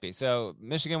 It might be. So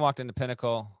Michigan walked into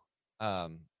Pinnacle,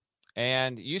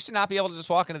 and used to not be able to just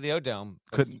walk into the O-Dome.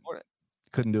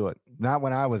 Couldn't do it. Not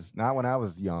when I was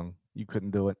young. You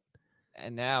couldn't do it.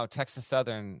 And now Texas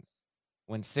Southern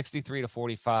wins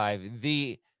 63-45.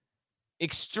 The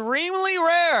extremely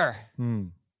rare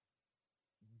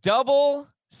double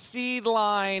seed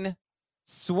line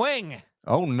swing.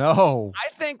 Oh no. I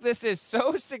think this is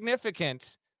so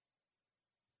significant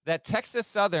that Texas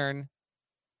Southern,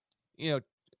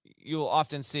 you'll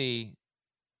often see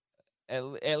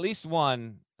at least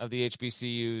one of the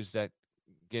HBCUs that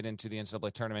get into the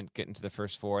NCAA tournament, get into the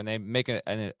first four, and they make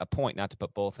a point not to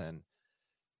put both in.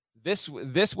 This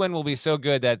win will be so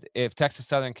good that if Texas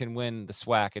Southern can win the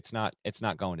SWAC, it's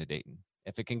not going to Dayton.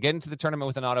 If it can get into the tournament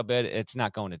with an auto bid, it's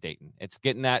not going to Dayton. It's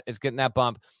getting that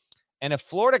bump. And if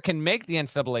Florida can make the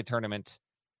NCAA tournament,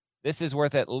 this is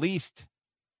worth at least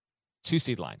 2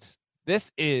 seed lines. I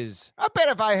bet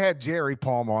if I had Jerry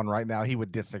Palm on right now, he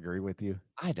would disagree with you.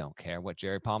 I don't care what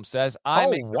Jerry Palm says.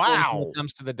 When it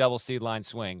comes to the double seed line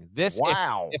swing.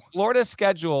 If Florida's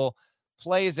schedule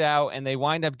plays out and they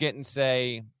wind up getting,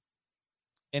 say,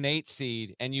 an 8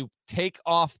 seed, and you take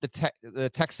off the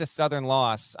Texas Southern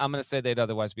loss, I'm going to say they'd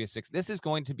otherwise be a 6. This is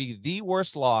going to be the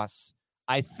worst loss.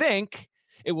 I think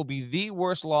it will be the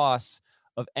worst loss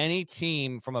of any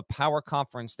team from a power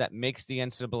conference that makes the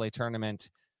NCAA tournament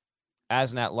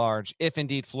as an at-large, if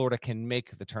indeed Florida can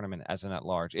make the tournament as an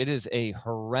at-large. It is a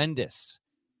horrendous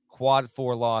quad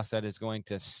 4 loss that is going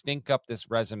to stink up this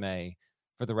resume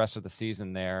for the rest of the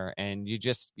season there, and you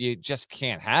just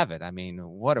can't have it. I mean,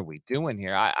 what are we doing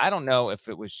here? I don't know if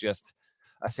it was just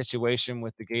a situation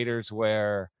with the Gators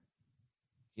where,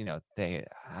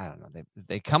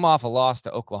 they come off a loss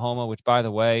to Oklahoma, which, by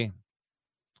the way,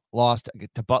 lost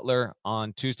to Butler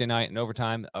on Tuesday night in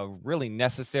overtime, a really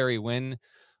necessary win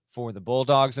for the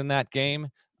Bulldogs in that game.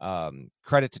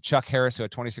 Credit to Chuck Harris, who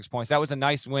had 26 points. That was a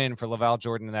nice win for LaVall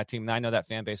Jordan and that team. And I know that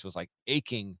fan base was like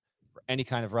aching for any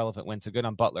kind of relevant win. So good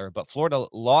on Butler. But Florida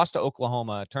lost to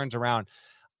Oklahoma, turns around.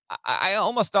 I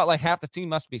almost thought like half the team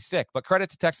must be sick. But credit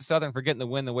to Texas Southern for getting the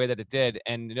win the way that it did.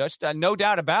 And just no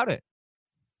doubt about it.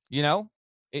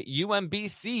 UMB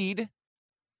seed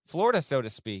Florida, so to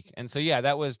speak. And so, yeah,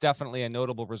 that was definitely a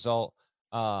notable result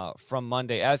from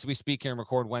Monday. As we speak here and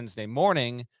record Wednesday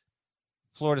morning,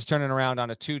 Florida's turning around on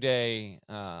a two-day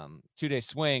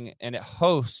swing, and it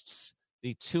hosts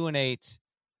the 2-8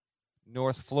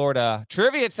 North Florida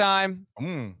trivia time.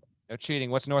 No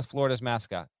cheating. What's North Florida's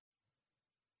mascot?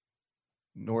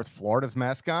 North Florida's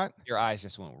mascot? Your eyes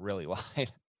just went really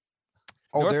wide.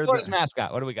 North Florida's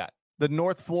mascot. What do we got? The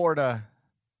North Florida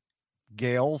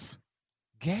Gales.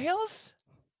 Gales?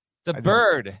 It's a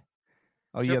bird.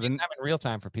 Oh, trivia yeah. Time in real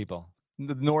time for people.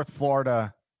 The North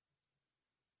Florida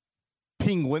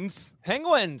Penguins.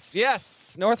 Penguins,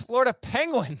 yes. North Florida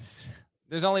Penguins.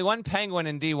 There's only one penguin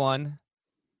in D1.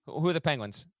 Who are the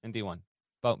Penguins in D1?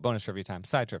 Bonus trivia time.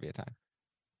 Side trivia time.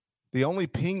 The only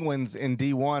Penguins in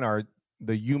D1 are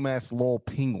the UMass Lowell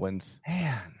Penguins.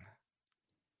 Man.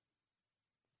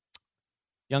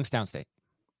 Youngstown State.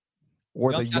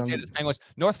 Or Youngstown State is Penguins.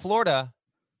 North Florida.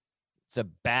 It's a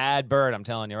bad bird, I'm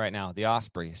telling you right now. The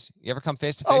Ospreys. You ever come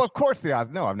face to face? Oh, of course the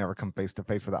Ospreys. No, I've never come face to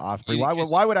face with an Osprey.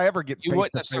 Why would I ever get face to face? You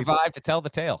wouldn't have survived to tell the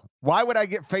tale. Why would I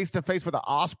get face to face with an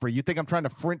Osprey? You think I'm trying to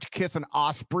French kiss an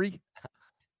Osprey?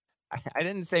 I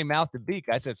didn't say mouth to beak.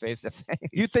 I said face to face.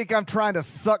 You think I'm trying to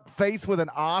suck face with an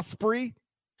Osprey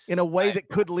in a way that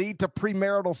could lead to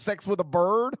premarital sex with a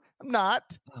bird? I'm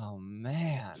not. Oh,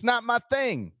 man. It's not my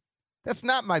thing. That's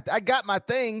not my I got my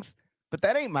things, but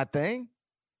that ain't my thing.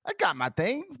 I got my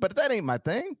things, but that ain't my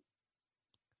thing.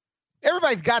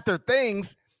 Everybody's got their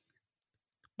things,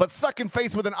 but sucking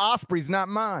face with an Osprey's not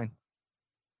mine.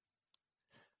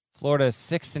 Florida is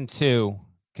 6-2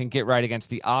 can get right against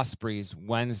the Ospreys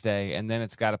Wednesday, and then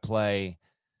it's got to play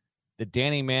the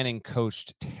Danny Manning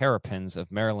coached Terrapins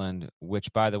of Maryland,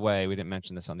 which, by the way, we didn't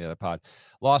mention this on the other pod,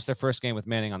 lost their first game with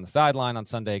Manning on the sideline on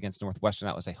Sunday against Northwestern.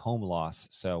 That was a home loss,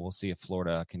 so we'll see if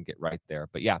Florida can get right there.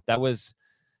 But yeah, that was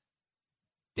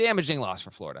damaging loss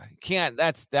for Florida.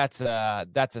 That's a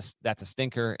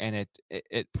stinker, and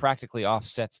it practically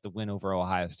offsets the win over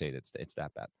Ohio State. It's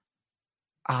that bad.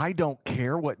 I don't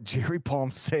care what Jerry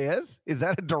Palm says. Is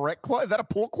that a direct quote? Is that a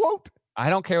pull quote? I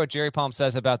don't care what Jerry Palm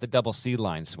says about the double seed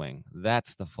line swing.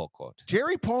 That's the full quote.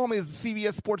 Jerry Palm is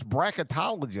CBS Sports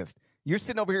bracketologist. You're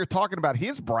sitting over here talking about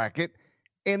his bracket,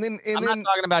 and I'm not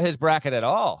talking about his bracket at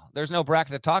all. There's no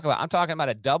bracket to talk about. I'm talking about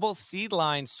a double seed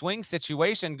line swing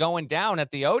situation going down at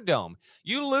the O-Dome.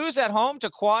 You lose at home to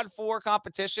quad 4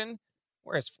 competition.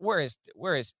 Where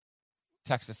is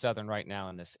Texas Southern right now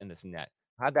in this net?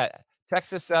 How'd that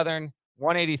Texas Southern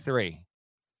 183.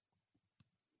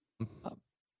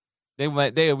 They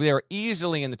were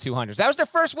easily in the 200s. That was their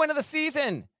first win of the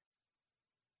season.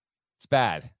 It's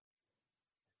bad.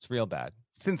 It's real bad.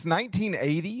 Since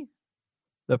 1980,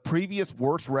 the previous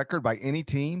worst record by any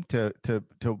team to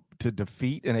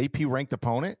defeat an AP ranked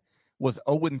opponent was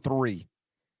 0-3.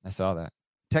 I saw that.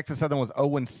 Texas Southern was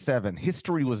 0-7.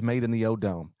 History was made in the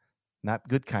O-Dome. Not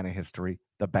good kind of history,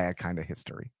 the bad kind of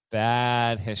history.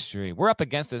 Bad history. We're up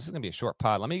against this. This is going to be a short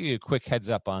pod. Let me give you a quick heads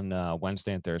up on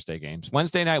Wednesday and Thursday games.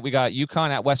 Wednesday night, we got UConn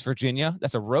at West Virginia.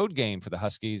 That's a road game for the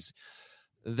Huskies.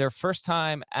 Their first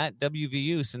time at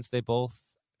WVU since they both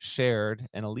shared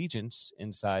an allegiance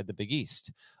inside the Big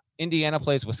East. Indiana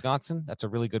plays Wisconsin. That's a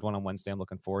really good one on Wednesday. I'm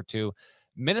looking forward to.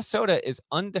 Minnesota is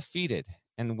undefeated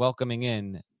and welcoming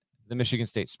in the Michigan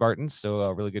State Spartans. So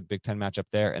a really good Big Ten matchup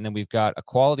there. And then we've got a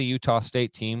quality Utah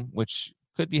State team, which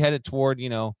could be headed toward,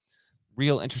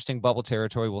 real interesting bubble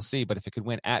territory. We'll see. But if it could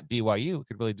win at BYU, it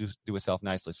could really do itself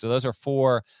nicely. So those are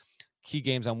 4 key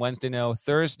games on Wednesday. No,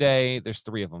 Thursday, there's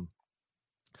 3 of them.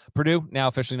 Purdue, now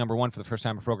officially number 1 for the first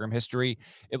time in program history.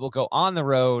 It will go on the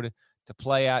road to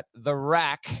play at the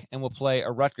Rack, and will play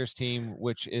a Rutgers team,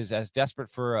 which is as desperate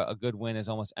for a good win as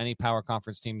almost any power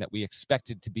conference team that we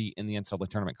expected to be in the NCAA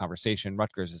tournament conversation.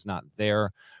 Rutgers is not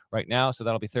there right now, so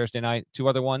that'll be Thursday night. 2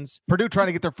 other ones. Purdue trying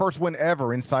to get their first win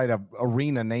ever inside an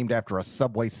arena named after a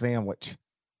Subway sandwich.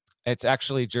 It's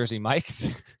actually Jersey Mike's.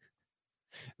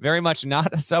 Very much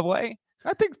not a Subway.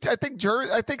 I think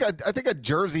a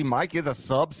Jersey Mike is a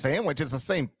sub sandwich. It's the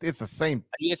same. It's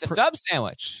a sub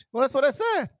sandwich. Well, that's what I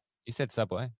said. You said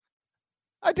Subway.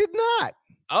 I did not.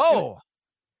 Oh,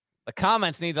 the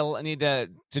comments need to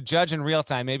judge in real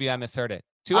time. Maybe I misheard it.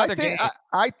 2 other games.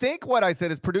 I think what I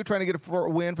said is Purdue trying to get a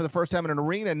win for the first time in an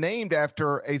arena named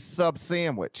after a sub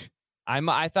sandwich. I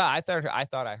thought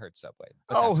I heard Subway.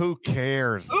 Oh, who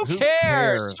cares? Who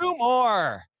cares? 2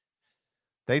 more.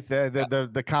 They said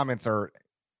the comments are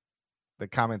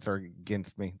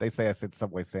against me. They say I said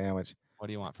Subway sandwich. What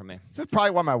do you want from me? This is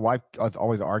probably why my wife is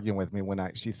always arguing with me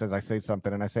when she says I say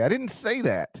something and I say I didn't say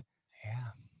that. Yeah.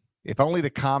 If only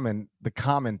the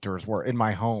commenters were in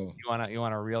my home. You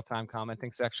want a real-time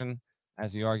commenting section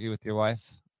as you argue with your wife?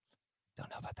 Don't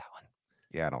know about that one.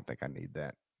 Yeah, I don't think I need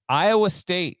that. Iowa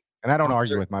State. And I don't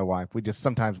argue with my wife. We just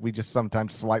sometimes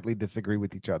slightly disagree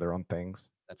with each other on things.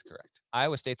 That's correct.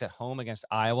 Iowa State's at home against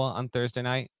Iowa on Thursday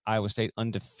night. Iowa State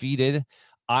undefeated.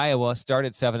 Iowa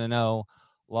started 7-0.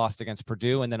 Lost against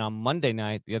Purdue. And then on Monday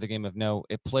night, the other game of note,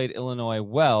 it played Illinois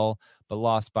well, but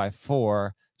lost by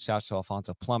 4. Shouts to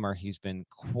Alfonso Plummer. He's been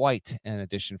quite an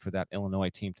addition for that Illinois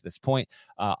team to this point.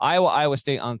 Iowa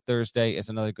State on Thursday is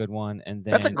another good one. And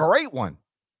then that's a great one.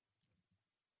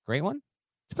 Great one?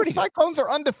 It's pretty. The Cyclones are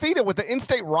undefeated with the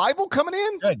in-state rival coming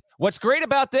in. Good. What's great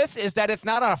about this is that it's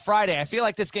not on a Friday. I feel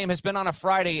like this game has been on a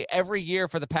Friday every year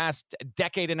for the past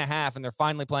decade and a half, and they're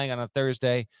finally playing on a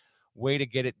Thursday. Way to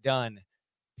get it done.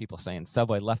 People saying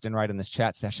Subway left and right in this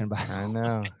chat session. But I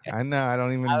know. I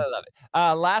don't even. I love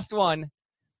it. Last one.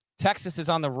 Texas is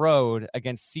on the road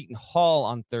against Seton Hall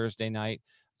on Thursday night.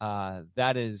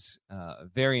 That is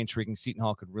very intriguing. Seton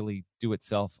Hall could really do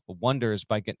itself wonders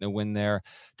by getting a win there.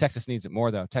 Texas needs it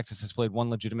more, though. Texas has played one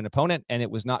legitimate opponent, and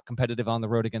it was not competitive on the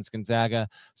road against Gonzaga.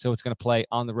 So it's going to play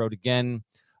on the road again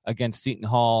against Seton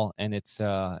Hall. And it's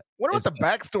wonder what the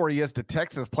backstory is to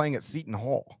Texas playing at Seton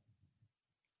Hall.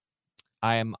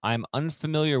 I'm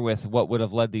unfamiliar with what would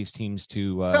have led these teams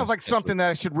to. Sounds like something that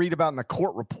I should read about in the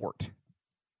court report.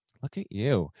 Look at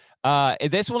you.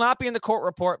 This will not be in the court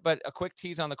report, but a quick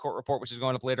tease on the court report, which is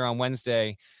going up later on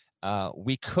Wednesday.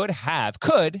 We could have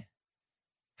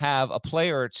a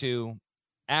player or two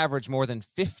average more than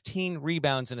 15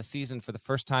 rebounds in a season for the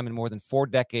first time in more than 4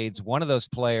 decades. One of those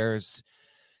players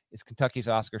is Kentucky's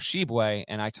Oscar Tshiebwe,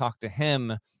 and I talked to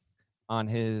him on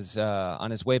his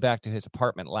way back to his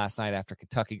apartment last night after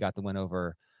Kentucky got the win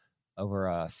over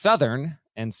Southern.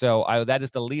 And so that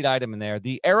is the lead item in there.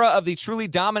 The era of the truly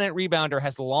dominant rebounder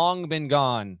has long been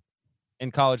gone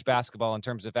in college basketball in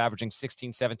terms of averaging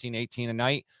 16, 17, 18 a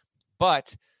night.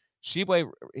 But Tshiebwe,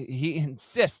 he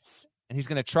insists, and he's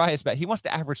going to try his best. He wants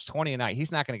to average 20 a night.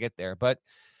 He's not going to get there. But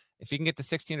if he can get to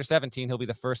 16 or 17, he'll be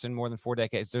the first in more than 4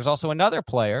 decades. There's also another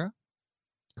player,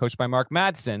 coached by Mark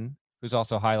Madsen, who's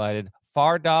also highlighted,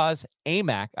 Fardaz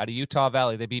Amack out of Utah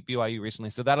Valley. They beat BYU recently.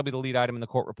 So that'll be the lead item in the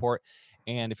court report.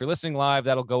 And if you're listening live,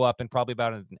 that'll go up in probably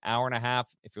about an hour and a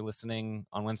half. If you're listening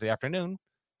on Wednesday afternoon,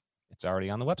 it's already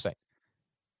on the website.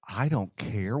 I don't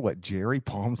care what Jerry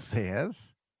Palm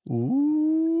says.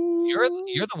 Ooh.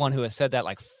 You're the one who has said that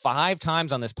like 5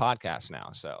 times on this podcast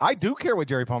now. So I do care what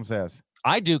Jerry Palm says.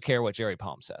 I do care what Jerry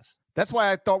Palm says. That's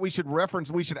why I thought we should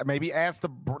maybe ask the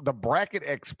bracket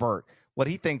expert what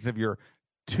he thinks of your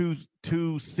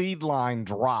two seed line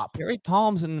drop. Jerry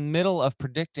Palm's in the middle of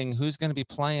predicting who's going to be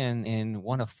playing in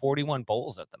one of 41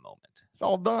 bowls at the moment. It's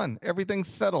all done. Everything's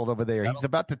settled over there. He's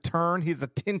about to turn his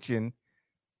attention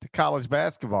to college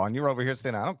basketball, and you're over here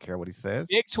saying, I don't care what he says.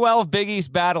 Big 12 Big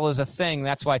East battle is a thing.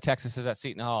 That's why Texas is at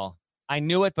Seton Hall. I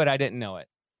knew it, but I didn't know it.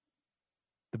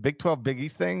 The Big 12 Big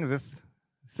East thing? Is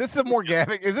this some more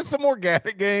Gavitt? Is this some more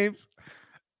Gavitt games?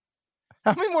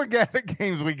 How many more Gavitt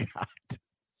games we got?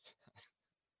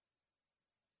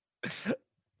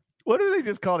 What do they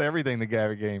just called everything the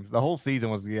Gavitt games? The whole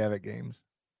season was the Gavitt games.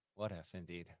 What if,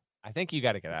 indeed. I think you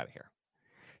got to get out of here.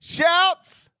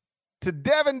 Shouts to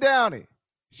Devin Downey.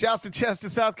 Shouts to Chester,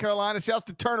 South Carolina. Shouts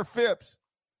to Turner Phipps.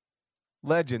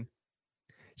 Legend.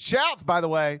 Shouts, by the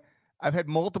way, I've had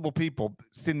multiple people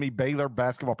send me Baylor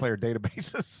basketball player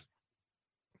databases.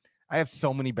 I have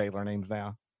so many Baylor names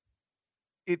now.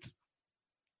 It's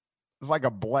like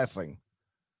a blessing.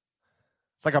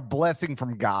 It's like a blessing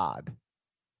from God.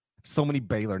 So many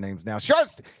Baylor names now.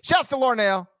 Shouts to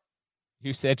Larnell.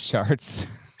 You said Sharts.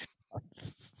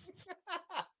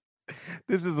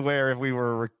 This is where if we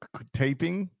were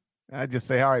taping, I'd just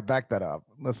say, all right, back that up.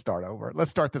 Let's start over. Let's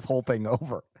start this whole thing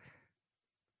over.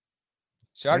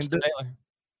 Sharts to Baylor.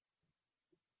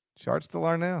 Sharts to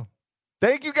Larnell.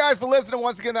 Thank you guys for listening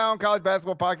once again now on College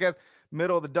Basketball Podcast.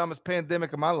 Middle of the dumbest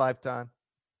pandemic of my lifetime.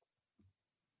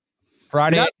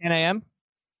 Friday at 10 a.m.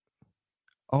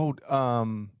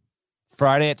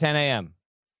 Friday at 10 a.m.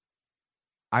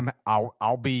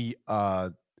 I'll be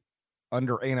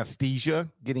under anesthesia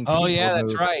getting. Oh yeah, removed.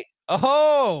 That's right.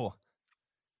 Oh,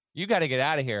 you got to get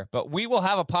out of here. But we will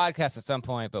have a podcast at some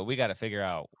point. But we got to figure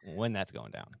out when that's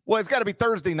going down. Well, it's got to be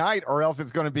Thursday night, or else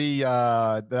it's going to be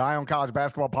the Ion College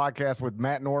Basketball Podcast with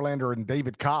Matt Norlander and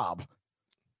David Cobb.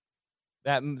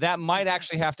 That might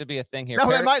actually have to be a thing here. No,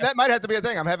 that might have to be a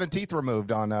thing. I'm having teeth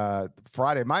removed on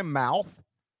Friday. My mouth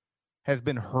has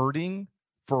been hurting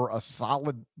for a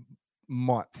solid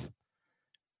month.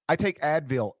 I take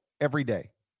Advil every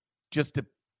day just to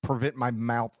prevent my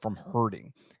mouth from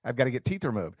hurting. I've got to get teeth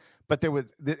removed. But there was,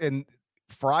 and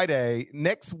Friday,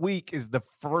 next week is the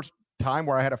first time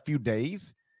where I had a few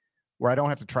days where I don't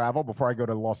have to travel before I go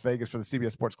to Las Vegas for the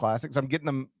CBS Sports Classics. I'm getting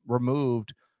them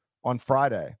removed on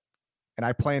Friday. And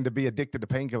I plan to be addicted to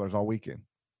painkillers all weekend.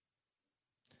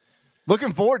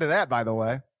 Looking forward to that, by the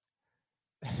way.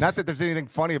 Not that there's anything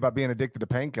funny about being addicted to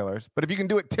painkillers, but if you can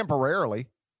do it temporarily,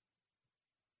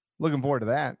 looking forward to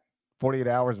that. 48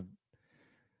 hours of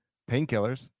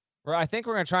painkillers. Well, I think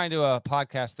we're going to try and do a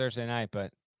podcast Thursday night,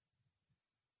 but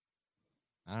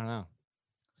I don't know.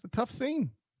 It's a tough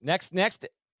scene. Next,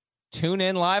 tune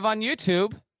in live on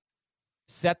YouTube.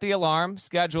 Set the alarm,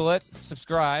 schedule it,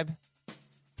 subscribe.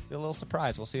 Be a little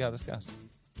surprise. We'll see how this goes.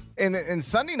 In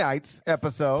Sunday night's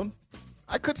episode,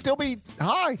 I could still be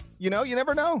high. You know, you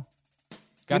never know.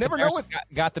 You never know.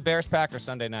 Got the Bears-Packers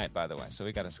Sunday night, by the way, so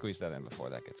we got to squeeze that in before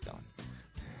that gets going.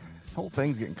 This whole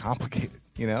thing's getting complicated,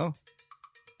 you know?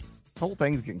 This whole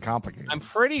thing's getting complicated. I'm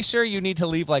pretty sure you need to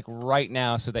leave, like, right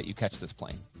now so that you catch this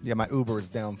plane. Yeah, my Uber is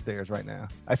downstairs right now.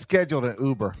 I scheduled an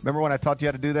Uber. Remember when I taught you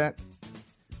how to do that?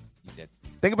 You did.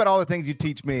 Think about all the things you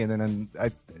teach me, and then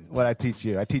what I teach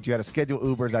you. I teach you how to schedule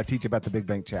Ubers. I teach you about the Big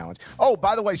Bank Challenge. Oh,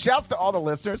 by the way, shouts to all the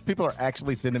listeners. People are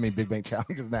actually sending me Big Bank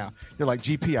Challenges now. They're like,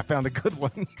 GP, I found a good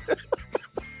one.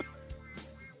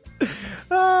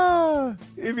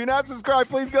 If you're not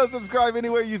subscribed, please go subscribe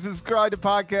anywhere you subscribe to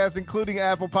podcasts, including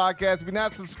Apple Podcasts. If you're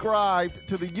not subscribed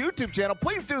to the YouTube channel,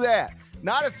 please do that.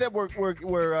 Nada said I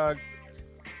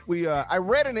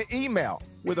read in an email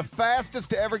we're the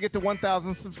fastest to ever get to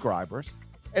 1,000 subscribers.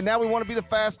 And now we want to be the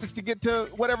fastest to get to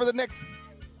whatever the next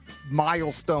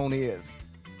milestone is.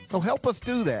 So help us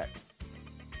do that.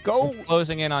 Go. We're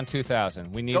closing in on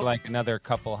 2,000. We need like another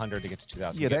couple hundred to get to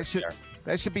 2,000. Yeah,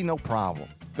 that should be no problem.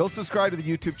 Go subscribe to the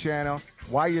YouTube channel.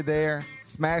 While you're there,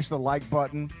 smash the like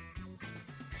button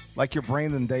like you're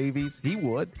Brandon Davies. He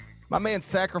would. My man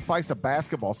sacrificed a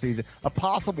basketball season, a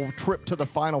possible trip to the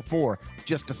Final Four,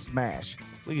 just to smash.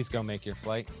 Please go make your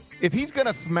flight. If he's going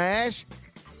to smash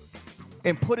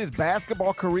and put his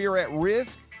basketball career at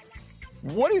risk,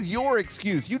 what is your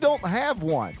excuse? You don't have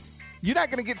one. You're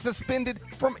not going to get suspended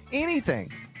from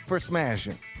anything for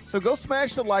smashing. So go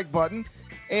smash the like button,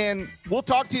 and we'll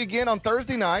talk to you again on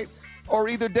Thursday night, or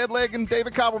either Deadleg and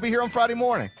David Cobb will be here on Friday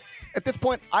morning. At this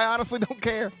point, I honestly don't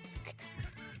care.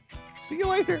 See you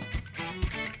later.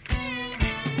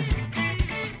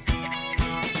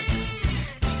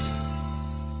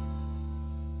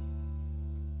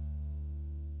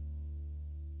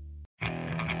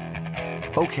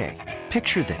 Okay,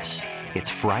 picture this. It's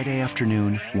Friday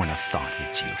afternoon when a thought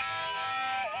hits you.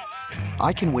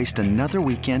 I can waste another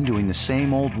weekend doing the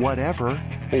same old whatever,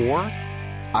 or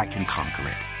I can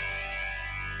conquer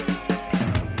it.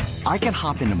 I can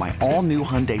hop into my all-new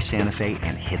Hyundai Santa Fe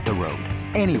and hit the road.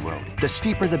 Any road. The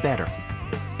steeper, the better.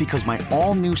 Because my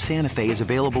all-new Santa Fe is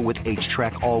available with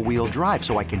H-Track all-wheel drive,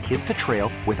 so I can hit the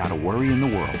trail without a worry in the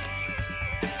world.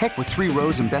 Heck, with 3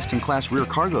 rows and best-in-class rear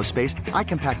cargo space, I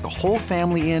can pack the whole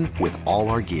family in with all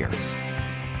our gear.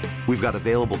 We've got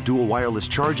available dual wireless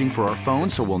charging for our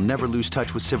phones, so we'll never lose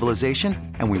touch with civilization,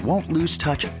 and we won't lose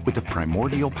touch with the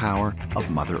primordial power of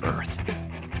Mother Earth.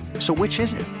 So which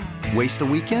is it? Waste the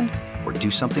weekend or do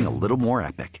something a little more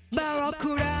epic?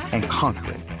 And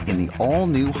conquer it in the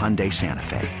all-new Hyundai Santa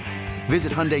Fe.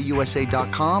 Visit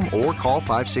HyundaiUSA.com or call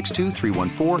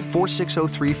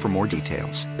 562-314-4603 for more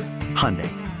details. Hyundai,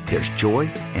 there's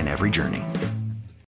joy in every journey.